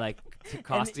or like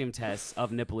costume tests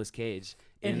of Nicolas Cage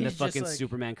and in the he's just fucking like-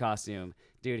 Superman costume.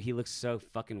 Dude, he looks so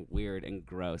fucking weird and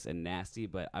gross and nasty,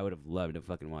 but I would have loved to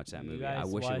fucking watch that You movie. I guys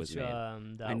wish it was watch,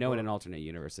 made. that I know in an World- alternate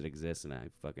universe it exists, and I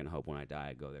fucking hope when I die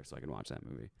I go there so I can watch that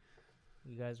movie.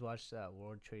 You guys watched that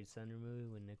World Trade Center movie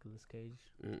with Nicolas Cage?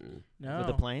 Mm-mm. No. With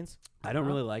the planes? I don't Huh?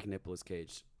 really like Nicolas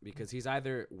Cage because he's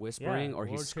either whispering or World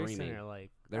he's Trade screaming. Center,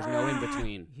 like There's no in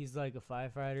between. he's like a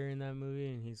firefighter in that movie,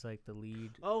 and he's like the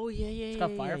lead. Oh yeah, yeah, It's yeah.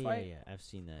 called yeah, yeah, Firefight? Yeah, I've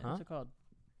seen that. Huh? What's it called?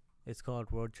 It's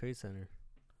called World Trade Center.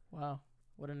 Wow.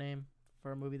 What a name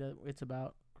for a movie that it's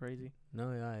about. Crazy.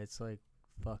 No, yeah, it's like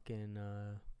fucking.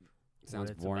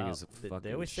 Sounds it's boring about. as They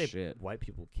fucking always say shit. white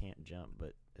people can't jump,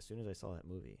 but as soon as I saw that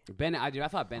movie, I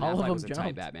thought Ben All of Affleck them was a tight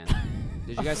jumped. Batman.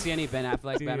 Did you guys see any Ben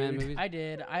Affleck Dude. Batman movies? I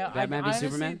did. Batman v honestly,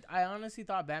 Superman? I honestly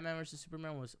thought Batman vs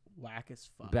Superman was whack as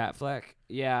fuck. Batfleck?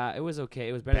 Yeah, it was okay.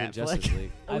 It was better than Batfleck? Justice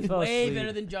League. It was I fell way asleep.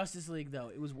 better than Justice League, though.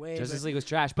 It was way Justice better. League was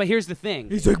trash. But here's the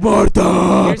thing. he's like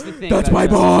Martha. Here's the thing. about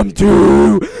Justice League.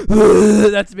 too.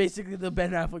 That's basically the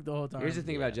Ben Affleck the whole time. Here's the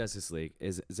thing Yeah. about Justice League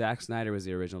is Zack Snyder was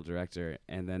the original director,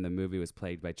 and then the movie was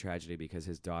plagued by tragedy because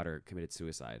his daughter committed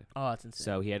suicide. Oh, that's insane.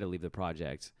 So he had to leave the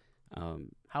project.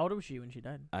 How old was she when she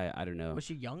died? I don't know. Was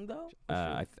she young though?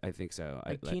 I think so.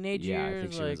 Like teenage yeah, I years,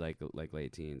 think she was like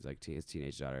late teens, like his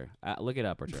teenage daughter. Look it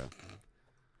up, Arturo.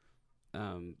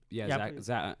 Yeah, please.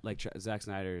 Zack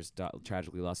Snyder's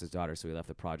tragically lost his daughter, so he left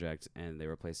the project, and they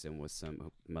replaced him with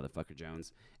some motherfucker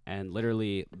Jones. And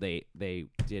literally, they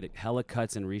did hella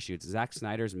cuts and reshoots. Zack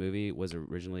Snyder's movie was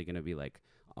originally going to be like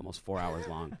almost 4 hours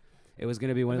long. It was going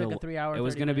to be one like of a the 3 hour. it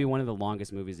was 30 going to be minute. one of the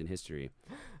longest movies in history.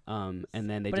 And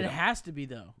then they But did it has to be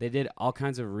though. they did all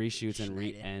kinds of reshoots and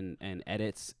Schneider. and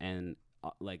edits and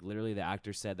like literally the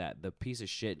actor said that the piece of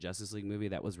shit Justice League movie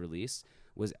that was released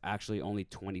was actually only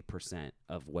 20%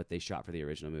 of what they shot for the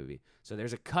original movie. So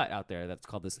there's a cut out there that's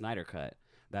called the Snyder cut.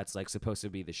 That's like supposed to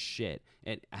be the shit.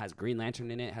 It has Green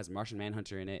Lantern in it, has Martian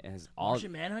Manhunter in it, it has all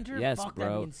Martian Manhunter. yes, Fuck, bro.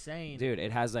 that'd be insane. dude,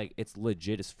 it has like it's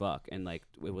legit as fuck and like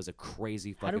it was a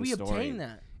crazy fucking How do we story. obtain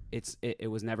that? It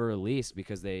was never released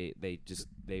because they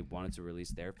wanted to release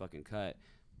their fucking cut.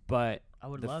 But I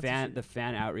would the love fan to. the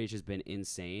fan outreach has been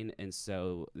insane, and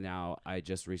so now I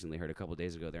just recently heard a couple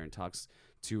days ago they're in talks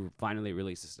to finally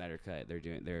release the Snyder cut.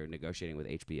 They're negotiating with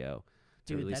HBO to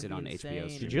Dude, release it that'd on be HBO insane.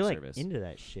 streaming Dude, you're like service. into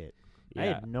that shit. I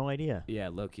yeah, had no idea. yeah,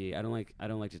 low key. I don't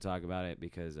like to talk about it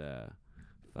because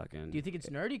fucking Do you think it's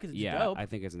nerdy? Because it's yeah, dope. I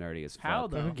think it's nerdy as fuck. How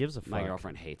Who though? gives a fuck? My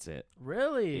girlfriend hates it.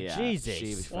 Really? Yeah, Jesus.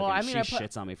 She Well, I mean, she I play-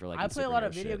 shits on me for like I play a lot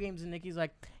of superhero video shit. games, and Nikki's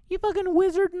like, "You fucking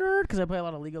wizard nerd," because I play a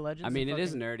lot of League of Legends. I mean, and it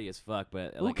is fucking- nerdy as fuck,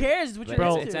 but Who like, cares? It's what but you're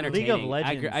Bro, it's into. League of entertaining.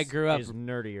 Legends I grew up. is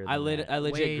nerdier I than that.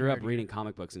 legit Way grew up nerdier. reading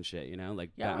comic books and shit. You know,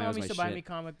 like Yeah, my Batman mom was used my to buy shit. me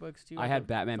comic books too. I at had the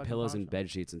Batman fucking pillows pawn and shop. bed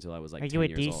sheets until I was like Are 10 you a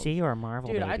years DC old. or a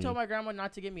Marvel? Dude, I baby? told my grandma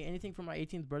not to get me anything for my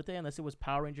 18th birthday unless it was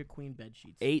Power Ranger Queen bed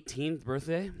sheets. 18th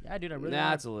birthday? Yeah, dude, I really.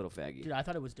 That's wanted- a little faggy. Dude, I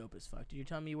thought it was dope as fuck. Did you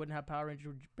tell me you wouldn't have Power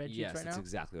Ranger bed sheets Yes, right that's now?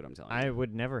 exactly what I'm telling you. I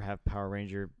would never have Power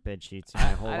Ranger bed sheets in my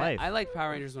whole life. I liked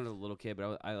Power Rangers when I was a little kid,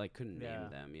 but I like couldn't Yeah. name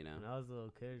them. You know. When I was a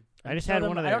little kid. I just know had them-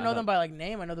 one of I the. don't know them by like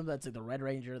name. I know them that's like the Red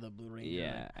Ranger, the Blue Ranger.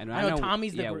 Yeah, and I know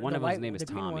Tommy's the yeah. gr- One the of white- them's name is the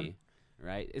green one. Tommy,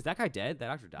 right? Is that guy dead? That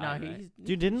actor died. Nah, right? he's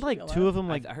Dude, didn't he's like still two alive. of them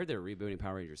like? I heard they're rebooting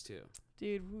Power Rangers too.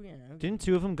 Dude, yeah. Didn't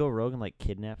two of them go rogue and like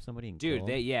kidnap somebody? And Dude, kill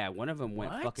they one of them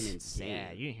went What? fucking them? insane.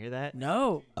 Yeah, you didn't hear that?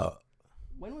 No.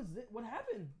 When was it? What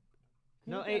happened?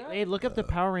 No, hey, look up the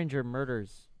Power Ranger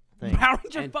murders thing. Power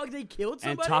Ranger, And- fuck, they killed And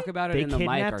somebody. talk about it They in the mic,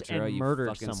 kidnapped Arturo, and you murdered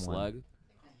fucking someone. slug. Can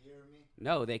you hear me?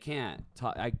 No, they can't.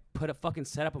 I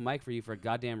set up a mic for you for a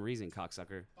goddamn reason,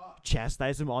 cocksucker.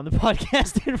 Chastise him on the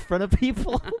podcast in front of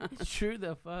people. It's true,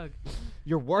 the fuck.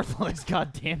 You're worthless.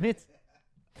 God damn it.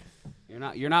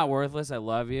 You're not worthless. I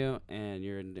love you, and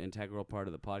you're an integral part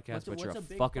of the podcast. But you're a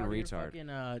big fucking part of your retard.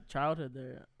 fucking childhood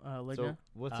there, Ligna? So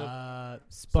what's up?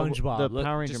 SpongeBob. the Look,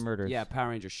 Power Ranger just- murders. Yeah,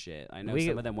 Power Ranger shit. I know We-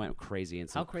 some of them went crazy and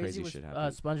some How crazy was shit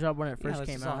happened. SpongeBob when it Yeah, first let's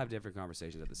came just all out? have different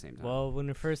conversations at the same time. well, when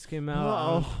it first came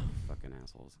out, Fucking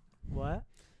assholes. what?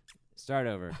 Start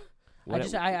over. I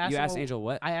asked you him asked what- Angel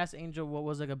what? I asked Angel what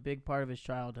was like a big part of his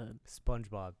childhood.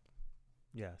 SpongeBob.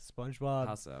 Yeah, SpongeBob.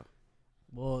 How so?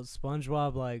 Well,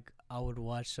 SpongeBob, like, I would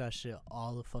watch that shit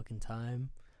all the fucking time.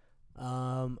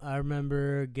 I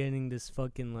remember getting this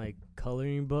fucking, like,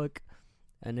 coloring book,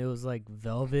 and it was, like,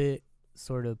 velvet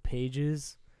sort of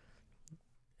pages.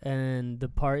 And the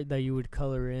part that you would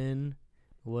color in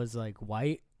was, like,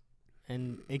 white.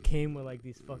 And it came with, like,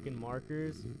 these fucking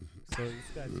markers. So this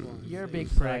guy's one. You're a big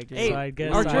So prick, I- dude. Hey, so I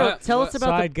guess Arturo, I, tell us so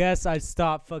about I guess I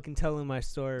stopped fucking telling my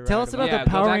story. Tell right us about away. the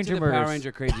Power go back Ranger to the Power murders.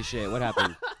 Ranger crazy shit. What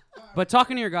happened? But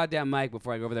talking to your goddamn mic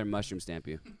before I go over there and mushroom stamp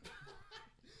you.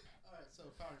 Alright, so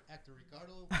found actor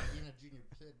Ricardo Medina Jr.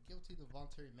 pled guilty to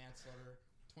voluntary manslaughter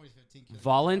 2015 killing.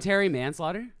 Voluntary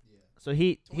manslaughter? Yeah. So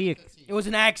he 2015. It was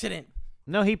an accident.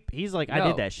 no he's like I No,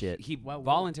 did that shit. He What-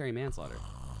 voluntary manslaughter.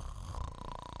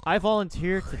 I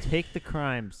volunteer to take the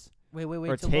crimes, Wait.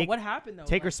 Or So take- what happened though?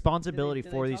 take Like, responsibility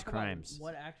did they for these talk about crimes.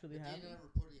 What actually Medina happened?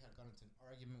 reportedly had gotten into an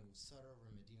argument with Sutter over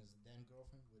Medina's then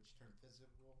girlfriend, which turned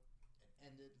physical and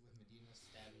ended with Medina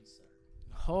stabbing Sutter.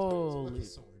 Holy. With a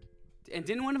sword. And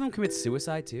didn't one of them commit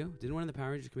suicide too? Didn't one of the Power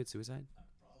Rangers commit suicide?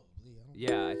 Probably. I don't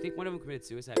Yeah, I think one of them committed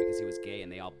suicide because he was gay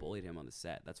and they all bullied him on the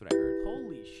set. That's what I heard.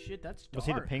 Holy shit, that's dark. Was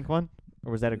he the pink one,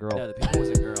 or was that a girl? No, the pink one was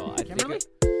a girl. I Kimberly? think.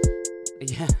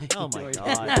 Yeah. Oh my No,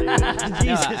 god, dude. I-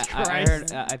 Jesus I Christ.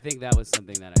 heard. I think that was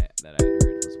something that I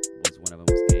heard was one of them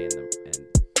was gay and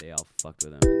they all fucked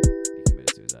with him and he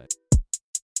committed suicide.